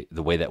you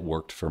the way that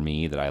worked for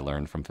me that I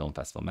learned from Film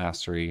Festival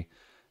Mastery.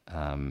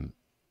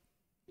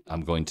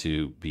 I'm going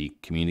to be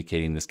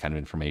communicating this kind of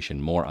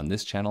information more on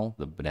this channel,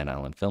 the Banana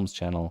Island Films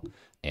channel,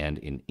 and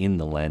in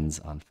the Lens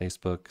on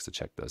Facebook. So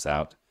check those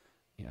out.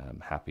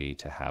 I'm happy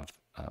to have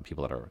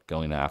people that are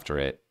going after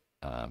it.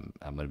 I'm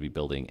going to be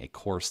building a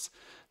course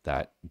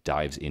that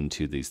dives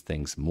into these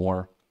things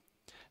more.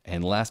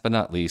 And last but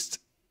not least,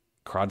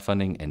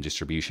 crowdfunding and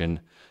distribution.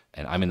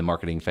 And I'm in the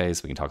marketing phase,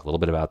 so we can talk a little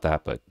bit about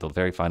that. But the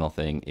very final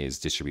thing is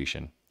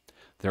distribution.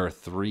 There's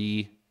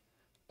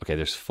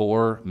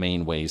 4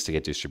 main ways to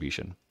get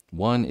distribution.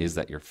 One is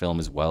that your film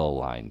is well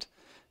aligned.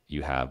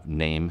 You have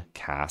name,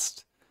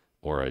 cast,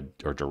 or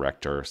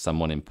director,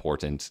 someone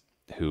important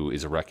who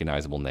is a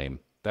recognizable name.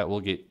 That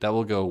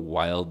will go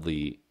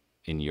wildly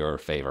in your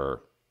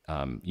favor.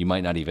 You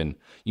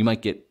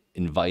might get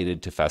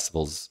invited to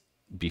festivals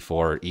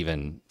before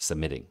even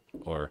submitting,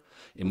 or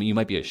you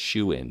might be a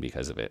shoe-in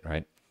because of it,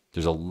 right?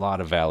 There's a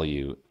lot of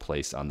value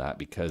placed on that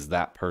because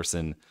that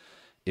person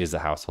is a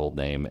household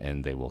name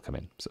and they will come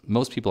in. So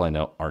most people I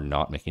know are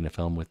not making a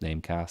film with name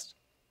cast,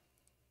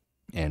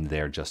 and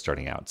they're just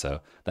starting out.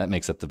 So that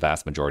makes up the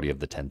vast majority of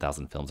the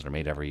 10,000 films that are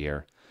made every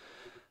year.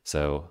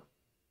 So,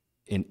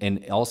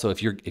 and also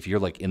if you're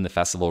like in the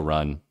festival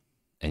run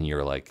and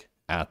you're like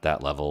at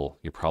that level,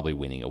 you're probably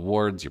winning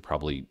awards. You're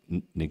probably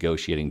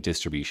negotiating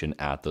distribution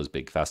at those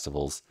big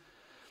festivals.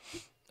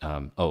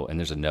 And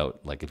there's a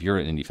note, like if you're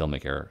an indie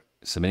filmmaker,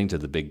 submitting to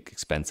the big,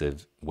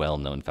 expensive,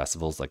 well-known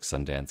festivals like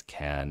Sundance,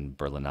 Cannes,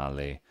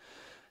 Berlinale,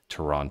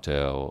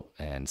 Toronto,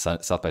 and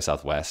South by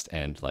Southwest,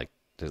 and like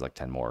there's like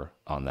 10 more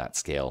on that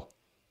scale,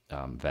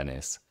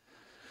 Venice.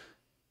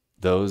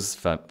 Those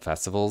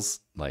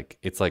festivals, like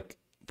it's like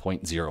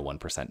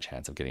 0.01%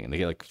 chance of getting in. They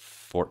get like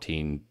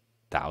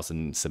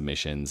 14,000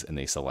 submissions and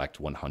they select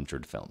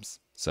 100 films.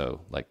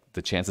 So like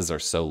the chances are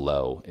so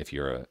low if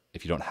you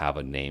don't have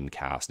a name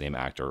cast, name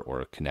actor,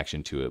 or a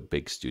connection to a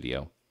big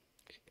studio.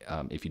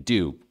 If you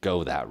do,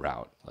 go that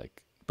route.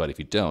 But if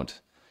you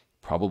don't,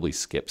 probably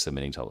skip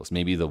submitting to all those.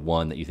 Maybe the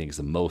one that you think is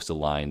the most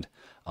aligned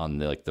on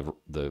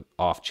the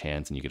off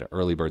chance, and you get an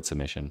early bird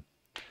submission.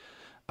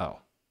 Oh,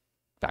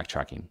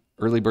 backtracking.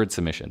 Early bird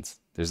submissions.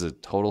 There's a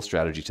total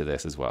strategy to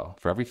this as well.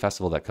 For every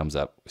festival that comes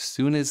up, as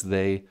soon as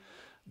they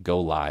go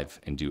live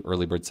and do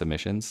early bird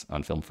submissions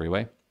on Film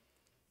Freeway,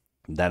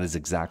 that is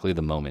exactly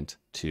the moment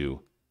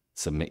to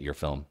submit your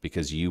film,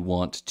 because you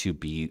want to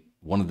be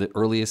one of the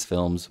earliest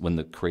films when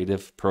the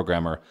creative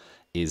programmer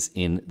is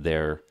in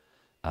their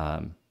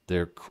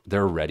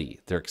they're ready.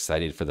 They're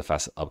excited for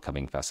the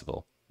upcoming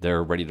festival.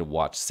 They're ready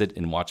to sit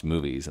and watch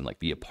movies and like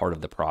be a part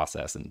of the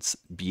process and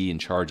be in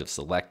charge of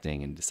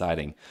selecting and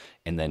deciding,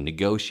 and then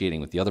negotiating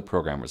with the other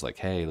programmers. Like,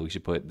 hey, we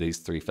should put these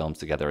 3 films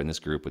together in this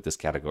group with this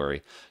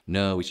category.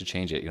 No, we should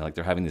change it. Like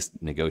they're having this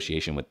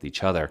negotiation with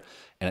each other.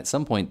 And at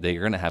some point they're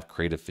going to have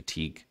creative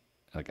fatigue.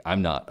 Like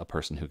I'm not a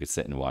person who could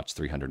sit and watch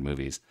 300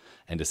 movies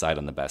and decide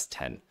on the best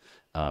 10.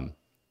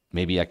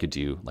 Maybe I could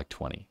do like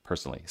 20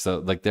 personally. So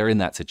like they're in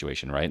that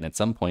situation, right? And at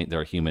some point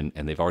they're human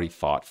and they've already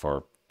fought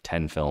for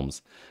 10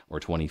 films or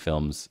 20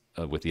 films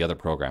with the other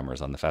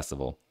programmers on the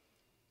festival.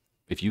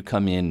 If you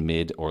come in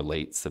mid or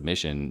late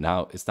submission,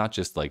 now it's not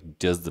just like,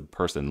 does the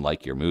person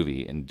like your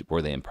movie and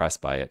were they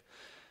impressed by it?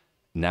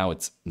 Now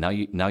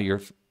you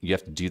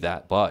have to do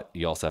that, but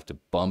you also have to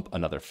bump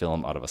another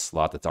film out of a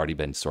slot that's already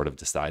been sort of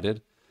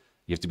decided.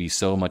 You have to be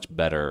so much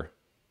better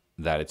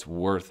that it's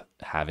worth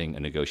having a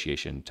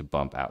negotiation to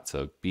bump out.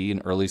 So be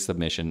an early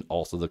submission.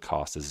 Also, the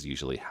cost is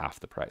usually half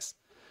the price.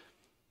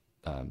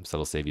 So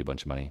it'll save you a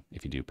bunch of money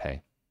if you do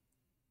pay.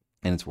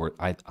 And it's worth,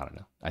 I don't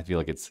know. I feel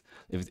like it's,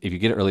 if you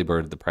get early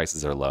bird, the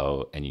prices are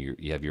low and you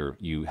have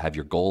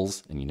your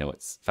goals and you know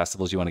what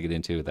festivals you want to get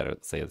into, that are,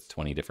 say it's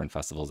 20 different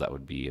festivals, that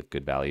would be of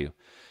good value.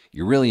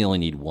 You really only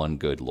need one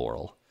good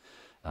laurel.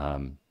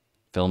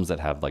 Films that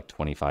have like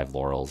 25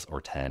 laurels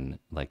or 10,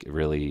 like it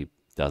really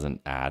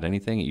doesn't add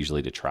anything. It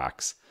usually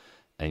detracts,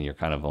 and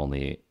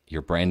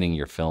you're branding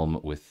your film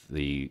with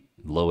the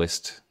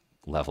lowest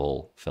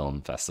level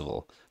film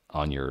festival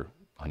on your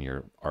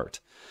art.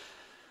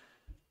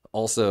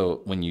 Also,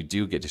 when you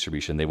do get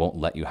distribution, they won't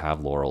let you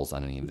have laurels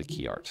on any of the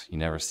key art. You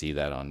never see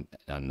that on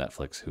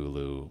Netflix,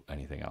 Hulu,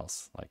 anything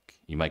else. Like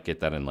you might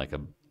get that in like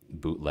a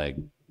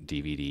bootleg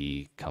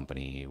DVD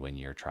company when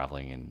you're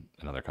traveling in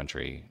another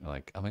country.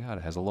 Like, oh my God,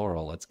 it has a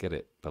laurel, let's get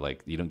it. But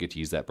like you don't get to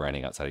use that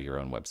branding outside of your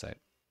own website.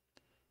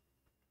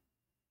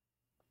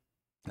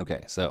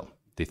 Okay, so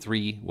the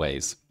 3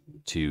 ways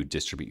to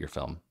distribute your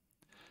film.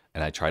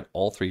 And I tried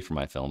all 3 for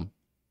my film.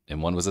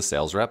 And one was a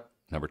sales rep.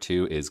 Number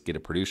 2 is get a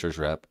producer's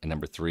rep. And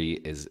number 3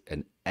 is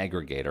an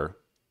aggregator.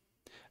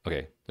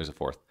 Okay, there's a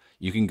 4th.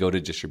 You can go to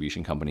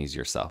distribution companies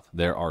yourself.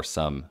 There are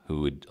some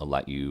who would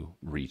let you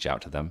reach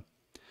out to them.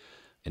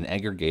 An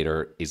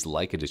aggregator is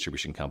like a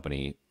distribution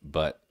company,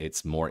 but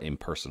it's more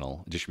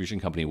impersonal. A distribution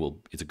company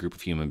it's a group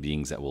of human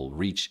beings that will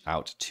reach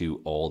out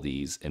to all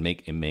these and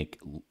make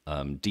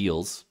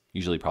deals,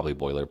 usually probably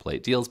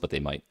boilerplate deals, but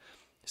they might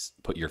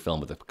put your film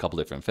with a couple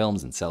different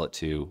films and sell it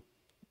to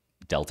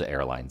Delta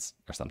Airlines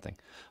or something,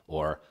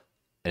 or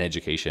an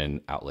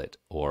education outlet,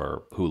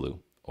 or Hulu,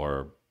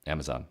 or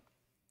Amazon.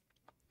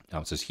 So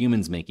it's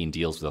humans making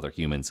deals with other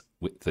humans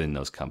within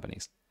those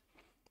companies.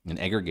 An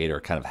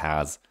aggregator kind of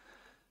has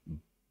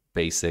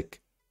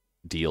basic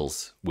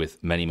deals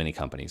with many, many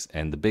companies.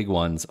 And the big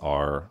ones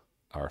are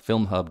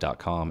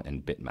filmhub.com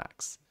and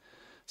Bitmax.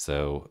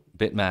 So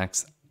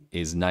Bitmax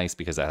is nice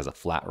because it has a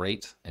flat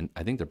rate, and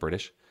I think they're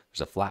British.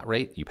 There's a flat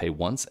rate, you pay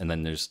once, and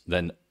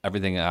then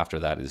everything after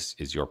that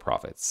is your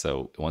profits.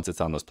 So once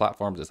it's on those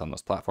platforms, it's on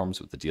those platforms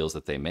with the deals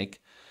that they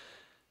make.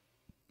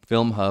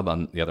 FilmHub,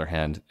 on the other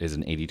hand, is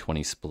an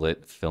 80-20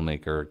 split.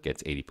 Filmmaker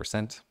gets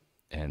 80%,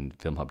 and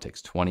FilmHub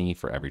takes 20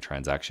 for every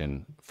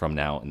transaction from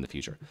now in the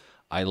future.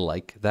 I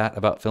like that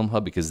about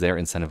FilmHub because they're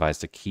incentivized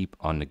to keep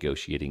on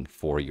negotiating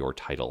for your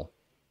title.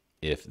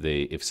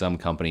 If some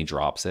company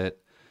drops it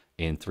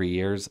in 3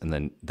 years,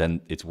 and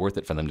then it's worth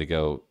it for them to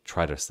go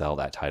try to sell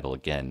that title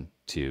again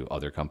to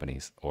other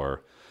companies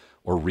or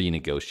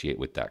renegotiate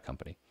with that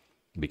company,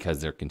 because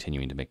they're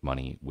continuing to make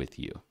money with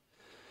you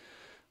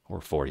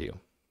or for you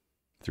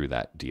through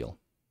that deal.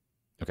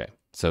 Okay,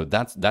 so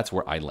that's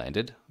where I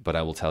landed, but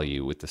I will tell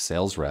you with the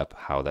sales rep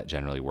how that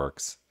generally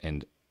works.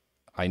 And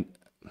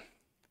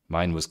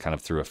mine was kind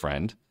of through a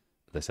friend,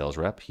 the sales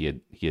rep.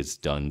 He has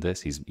done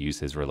this. He's used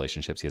his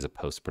relationships. He has a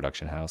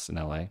post-production house in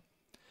LA.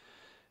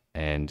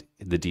 And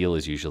the deal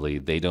is usually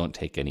they don't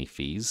take any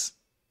fees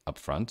up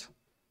front,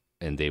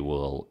 but they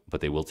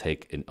will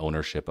take an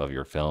ownership of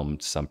your film,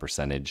 some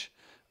percentage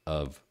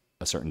of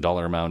a certain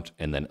dollar amount,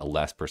 and then a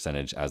less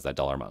percentage as that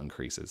dollar amount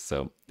increases.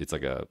 So it's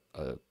like a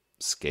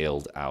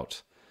scaled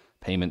out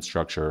payment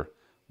structure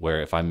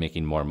where if I'm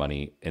making more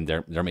money and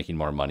they're making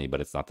more money, but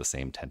it's not the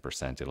same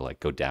 10%, it'll like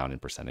go down in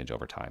percentage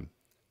over time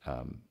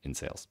in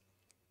sales.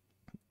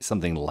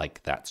 Something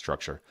like that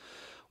structure.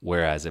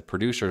 Whereas a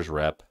producer's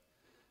rep,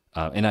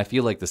 and I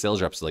feel like the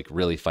sales reps like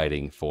really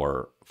fighting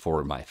for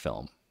my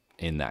film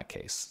in that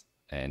case.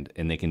 And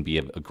they can be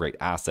a great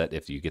asset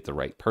if you get the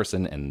right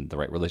person and the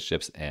right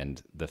relationships,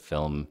 and the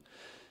film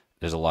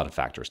there's a lot of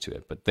factors to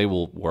it, but they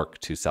will work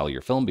to sell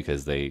your film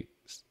because they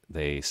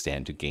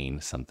stand to gain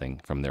something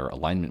from their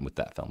alignment with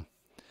that film.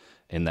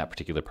 And that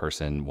particular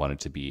person wanted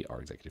to be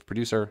our executive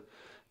producer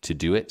to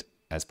do it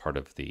as part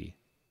of the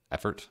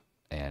effort.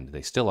 And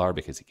they still are,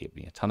 because he gave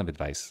me a ton of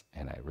advice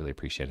and I really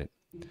appreciate it.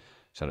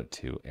 Shout out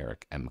to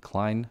Eric M.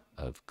 Klein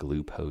of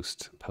Glue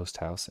Post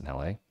House in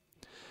LA.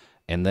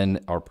 And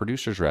then our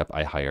producer's rep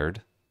I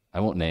hired, I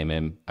won't name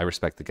him. I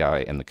respect the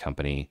guy and the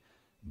company,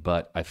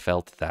 but I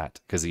felt that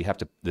because you have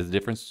to, the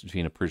difference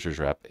between a producer's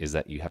rep is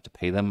that you have to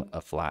pay them a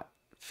flat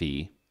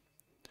fee.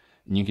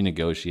 And you can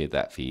negotiate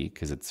that fee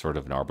because it's sort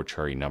of an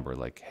arbitrary number.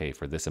 Like, hey,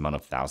 for this amount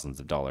of thousands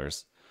of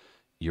dollars,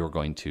 you're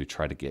going to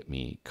try to get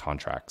me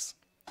contracts.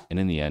 And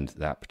in the end,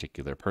 that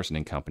particular person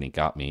and company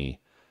got me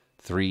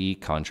 3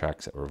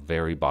 contracts that were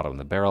very bottom of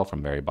the barrel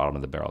from very bottom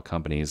of the barrel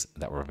companies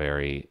that were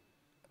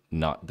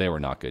they were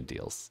not good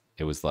deals.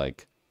 It was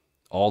like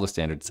all the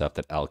standard stuff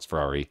that Alex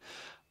Ferrari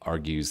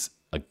argues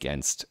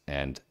against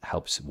and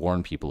helps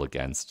warn people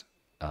against.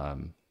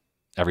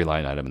 Every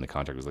line item in the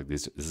contract was like,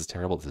 this is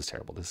terrible, this is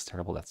terrible, this is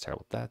terrible, that's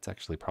terrible. That's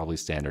actually probably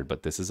standard,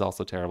 but this is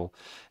also terrible.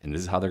 And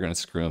this is how they're going to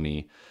screw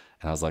me.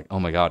 And I was like, oh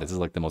my God, this is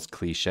like the most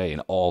cliche.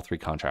 And all 3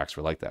 contracts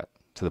were like that,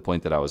 to the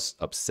point that I was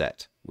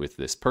upset with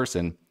this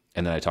person.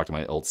 And then I talked to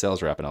my old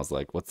sales rep and I was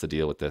like, what's the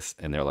deal with this?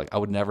 And they're like, I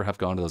would never have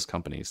gone to those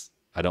companies.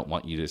 I don't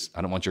want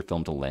your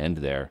film to land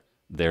there.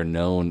 They're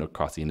known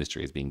across the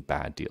industry as being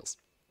bad deals.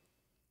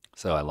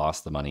 So I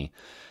lost the money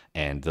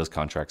and those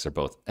contracts are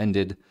both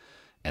ended.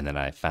 And then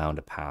I found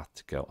a path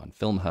to go on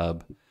Film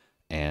Hub,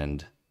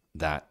 and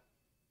that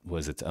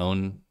was its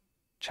own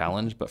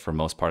challenge. But for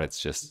most part, it's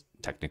just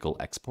technical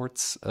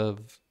exports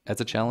as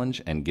a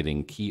challenge and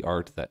getting key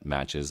art that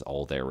matches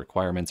all their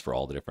requirements for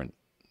all the different,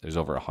 there's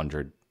over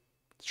 100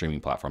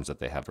 streaming platforms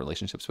that they have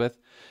relationships with.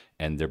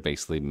 And they're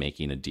basically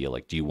making a deal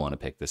like, do you want to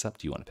pick this up?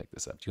 Do you want to pick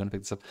this up? Do you want to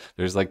pick this up?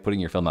 There's like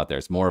putting your film out there.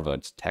 It's more of a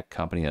tech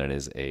company than it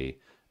is a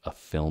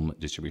film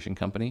distribution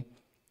company.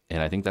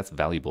 And I think that's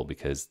valuable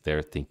because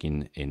they're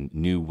thinking in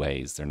new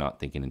ways. They're not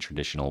thinking in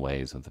traditional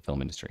ways of the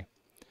film industry.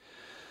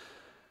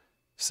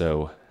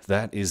 So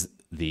that is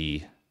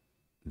the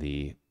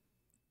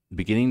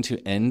beginning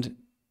to end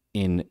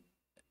in.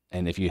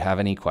 And if you have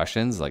any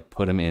questions, like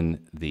put them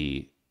in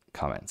the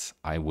comments.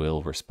 I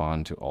will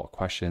respond to all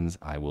questions.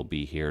 I will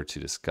be here to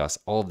discuss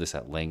all of this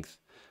at length.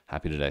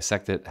 Happy to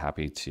dissect it.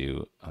 Happy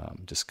to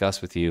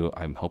discuss with you.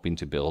 I'm hoping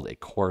to build a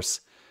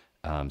course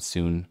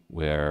soon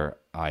where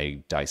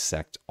I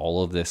dissect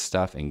all of this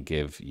stuff and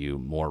give you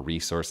more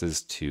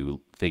resources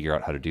to figure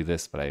out how to do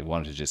this. But I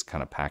wanted to just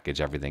kind of package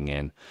everything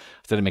in.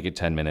 Instead of make it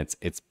 10 minutes,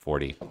 it's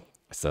 40.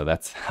 So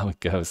that's how it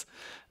goes.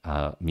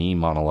 Me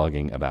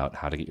monologuing about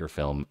how to get your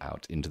film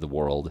out into the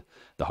world.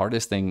 The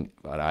hardest thing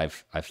that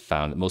I've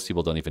found that most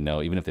people don't even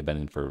know, even if they've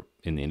been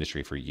in the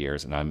industry for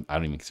years, and I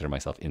don't even consider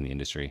myself in the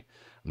industry.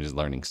 I'm just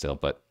learning still,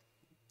 but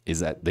is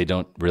that they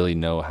don't really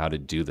know how to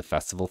do the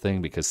festival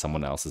thing because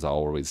someone else has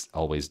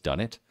always done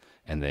it.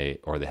 And they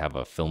have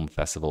a film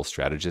festival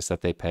strategist that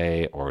they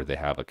pay, or they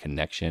have a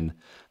connection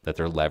that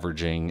they're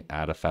leveraging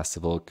at a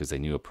festival because they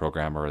knew a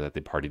programmer that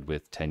they partied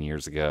with 10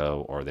 years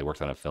ago, or they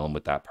worked on a film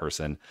with that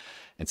person.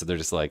 And so they're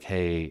just like,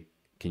 hey,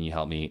 can you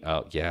help me?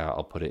 Oh yeah,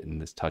 I'll put it in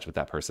this touch with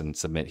that person,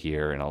 submit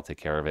here, and I'll take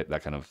care of it,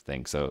 that kind of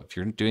thing. So if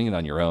you're doing it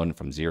on your own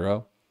from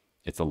zero,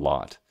 it's a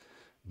lot,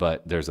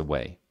 but there's a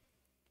way.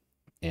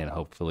 And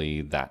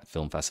hopefully that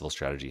film festival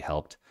strategy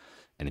helped.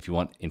 And if you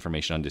want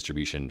information on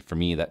distribution, for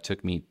me, that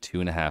took me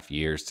 2.5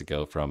 years to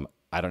go from,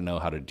 I don't know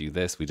how to do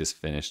this. We just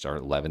finished our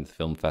 11th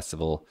film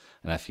festival,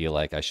 and I feel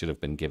like I should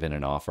have been given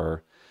an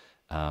offer.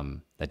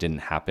 That didn't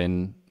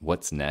happen.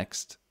 What's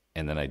next?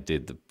 And then I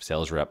did the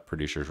sales rep,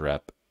 producer's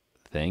rep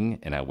thing,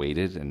 and I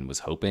waited and was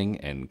hoping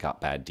and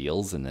got bad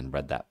deals, and then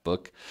read that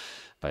book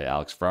by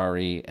Alex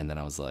Ferrari. And then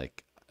I was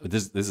like,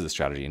 this is a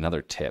strategy.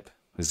 Another tip.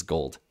 This is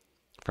gold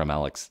from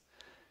Alex.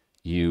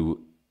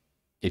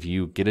 If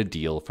you get a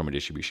deal from a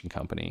distribution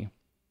company,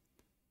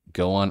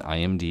 go on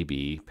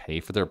IMDb, pay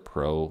for their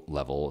pro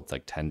level. It's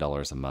like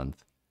 $10 a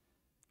month.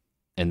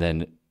 And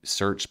then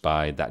search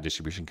by that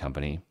distribution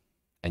company.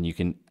 And you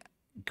can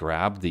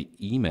grab the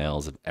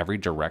emails of every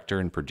director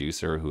and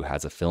producer who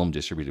has a film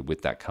distributed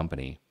with that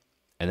company.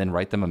 And then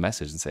write them a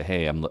message and say,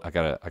 hey, I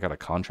got a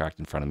contract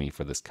in front of me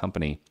for this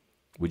company.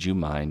 Would you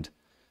mind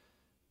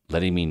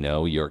letting me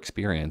know your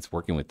experience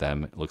working with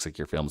them? It looks like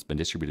your film's been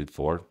distributed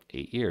for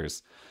 8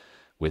 years.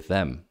 With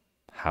them,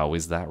 how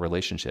is that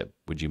relationship?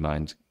 Would you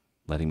mind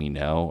letting me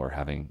know or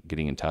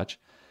getting in touch?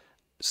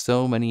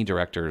 So many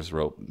directors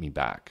wrote me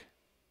back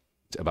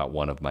about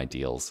one of my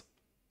deals,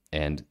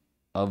 and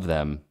of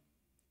them,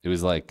 it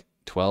was like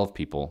 12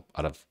 people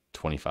out of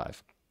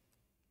 25,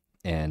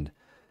 and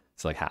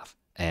it's like half.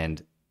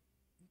 And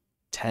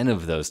 10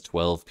 of those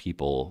 12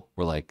 people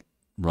were like,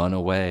 "Run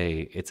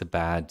away! It's a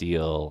bad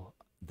deal.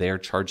 They're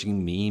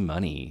charging me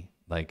money.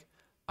 Like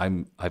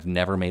I've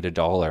never made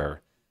 $1.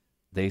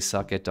 They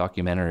suck at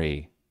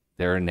documentary.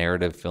 They're a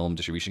narrative film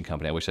distribution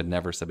company. I wish I'd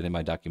never submitted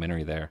my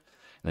documentary there."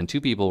 And then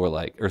 3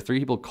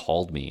 people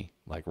called me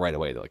like right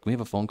away. They're like, "We have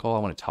a phone call. I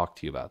want to talk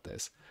to you about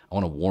this." I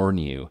want to warn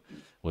you,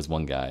 was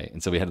one guy.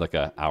 And so we had like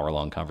a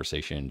hour-long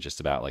conversation just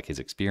about like his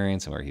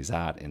experience and where he's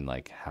at, and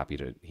like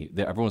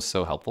everyone was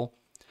so helpful.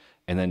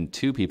 And then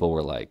two people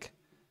were like,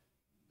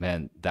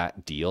 man,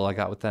 that deal I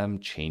got with them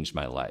changed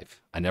my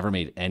life. I never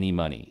made any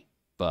money,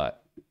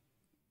 but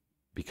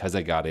because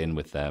I got in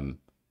with them,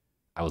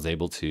 I was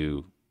able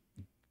to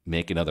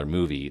make another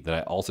movie that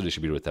I also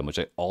distributed with them, which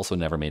I also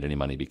never made any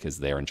money because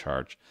they're in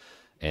charge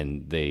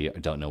and they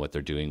don't know what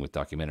they're doing with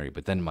documentary.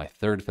 But then my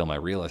third film, I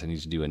realized I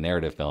need to do a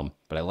narrative film,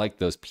 but I like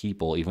those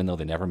people, even though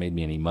they never made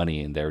me any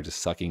money and they're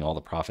just sucking all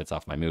the profits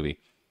off my movie.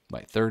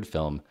 My third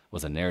film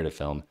was a narrative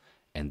film,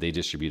 and they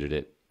distributed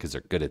it because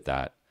they're good at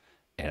that.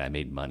 And I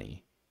made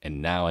money.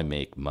 And now I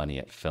make money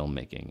at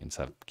filmmaking. And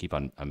so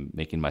I'm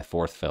making my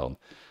fourth film.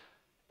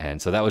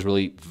 And so that was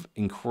really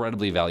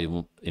incredibly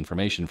valuable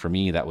information for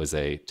me. That was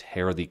a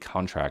tear the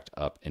contract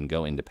up and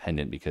go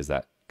independent, because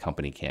that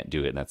company can't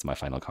do it. And that's my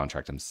final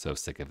contract. I'm so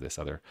sick of this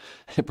other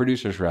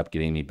producer's rep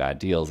getting me bad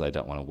deals. I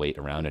don't want to wait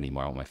around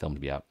anymore. I want my film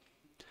to be out.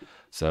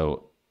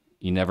 So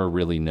you never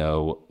really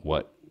know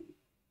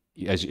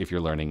if you're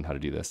learning how to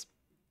do this.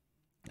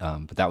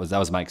 But that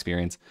was my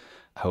experience.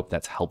 I hope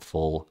that's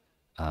helpful.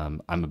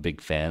 I'm a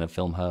big fan of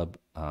Film Hub.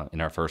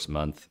 In our first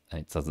month,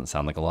 it doesn't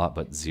sound like a lot,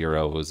 but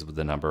 0 was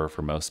the number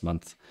for most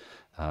months.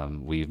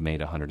 We've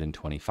made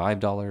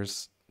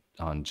 $125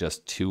 on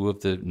just 2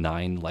 of the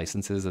 9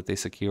 licenses that they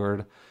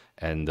secured,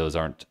 and those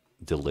aren't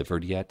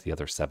delivered yet. The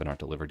other 7 aren't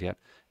delivered yet,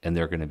 and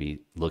they're going to be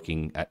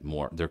looking at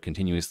more. They're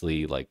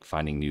continuously like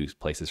finding new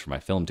places for my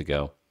film to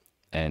go,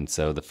 and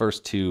so the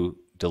first 2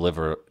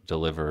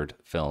 delivered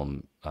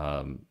film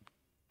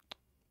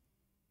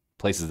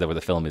places that where the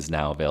film is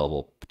now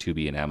available,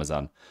 Tubi and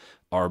Amazon,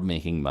 are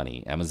making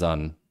money.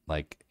 Amazon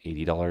like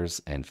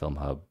 $80 and Film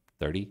Hub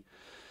 $30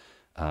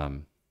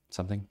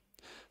 something.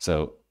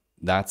 So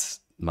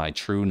that's my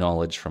true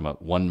knowledge from a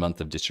 1 month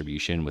of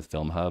distribution with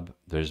Film Hub.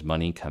 There's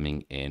money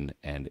coming in,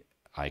 and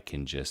I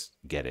can just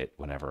get it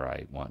whenever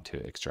I want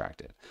to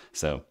extract it.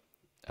 So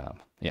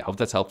yeah, hope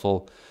that's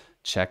helpful.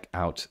 Check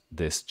out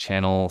this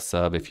channel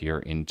sub if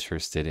you're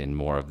interested in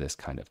more of this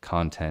kind of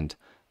content.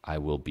 I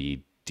will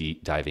be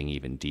diving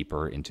even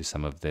deeper into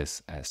some of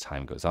this as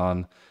time goes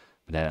on.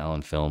 Banana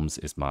Allen Films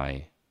is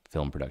my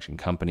film production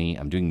company.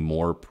 I'm doing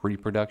more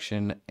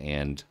pre-production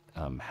and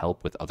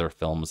help with other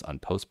films on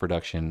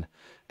post-production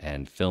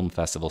and film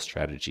festival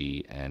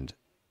strategy and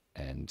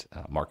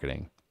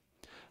marketing.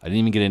 I didn't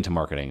even get into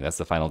marketing. That's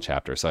the final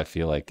chapter. So I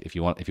feel like if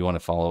you want to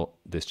follow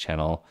this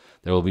channel,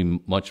 there will be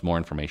much more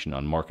information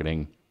on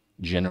marketing.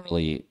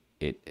 Generally,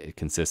 it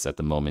consists at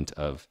the moment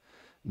of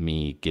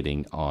me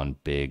getting on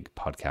big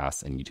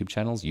podcasts and YouTube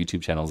channels.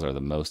 YouTube channels are the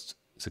most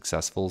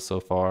successful so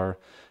far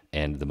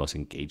and the most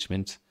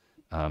engagement.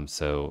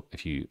 So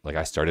if you like,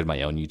 I started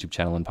my own YouTube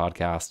channel and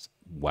podcast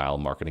while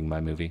marketing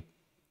my movie.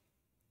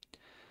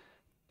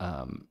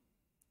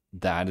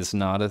 That is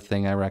not a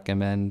thing I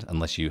recommend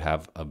unless you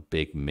have a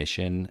big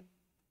mission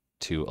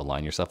to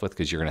align yourself with,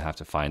 because you're going to have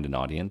to find an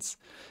audience.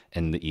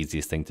 And the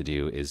easiest thing to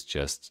do is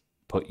just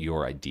put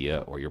your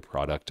idea or your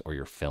product or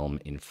your film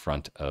in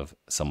front of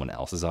someone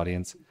else's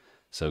audience.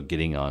 So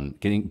building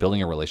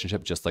a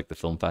relationship, just like the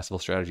film festival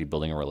strategy,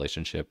 building a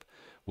relationship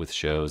with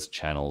shows,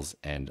 channels,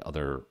 and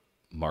other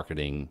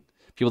marketing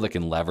people that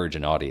can leverage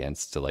an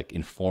audience to like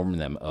inform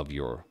them of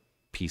your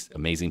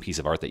amazing piece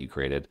of art that you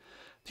created.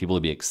 People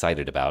to be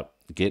excited about.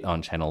 Get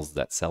on channels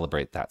that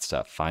celebrate that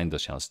stuff. Find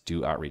those channels.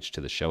 Do outreach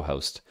to the show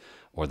host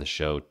or the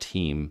show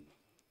team.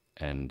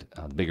 And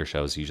the bigger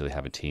shows usually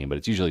have a team, but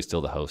it's usually still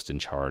the host in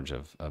charge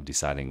of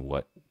deciding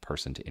what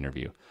person to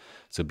interview.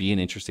 So be an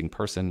interesting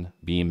person,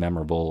 be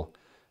memorable,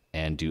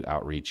 and do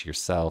outreach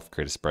yourself.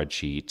 Create a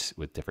spreadsheet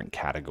with different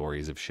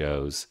categories of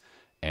shows.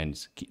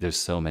 And there's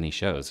so many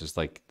shows. There's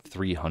like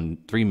 3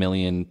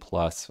 million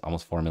plus,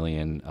 almost 4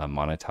 million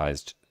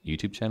monetized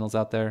YouTube channels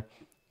out there.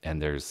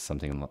 And there's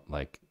something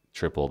like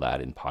triple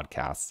that in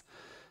podcasts,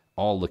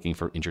 all looking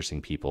for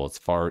interesting people. It's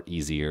far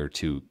easier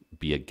to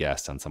be a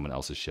guest on someone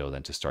else's show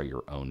than to start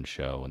your own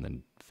show and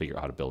then figure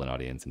out how to build an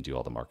audience and do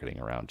all the marketing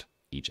around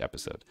each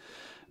episode.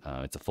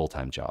 It's a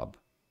full-time job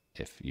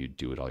if you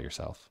do it all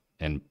yourself.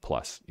 And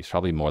plus, it's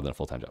probably more than a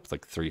full-time job. It's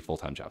like 3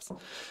 full-time jobs.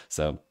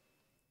 So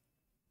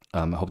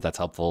I hope that's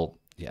helpful.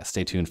 Yeah,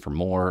 stay tuned for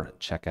more.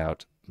 Check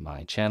out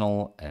my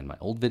channel and my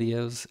old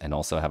videos, and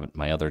also have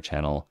my other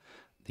channel,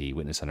 the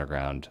Witness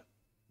Underground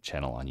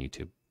channel on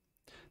YouTube.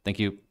 Thank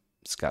you.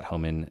 Scott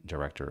Homan,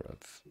 director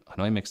of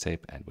HanoiMixtape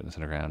and Witness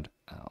Underground.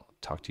 I'll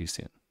talk to you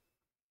soon.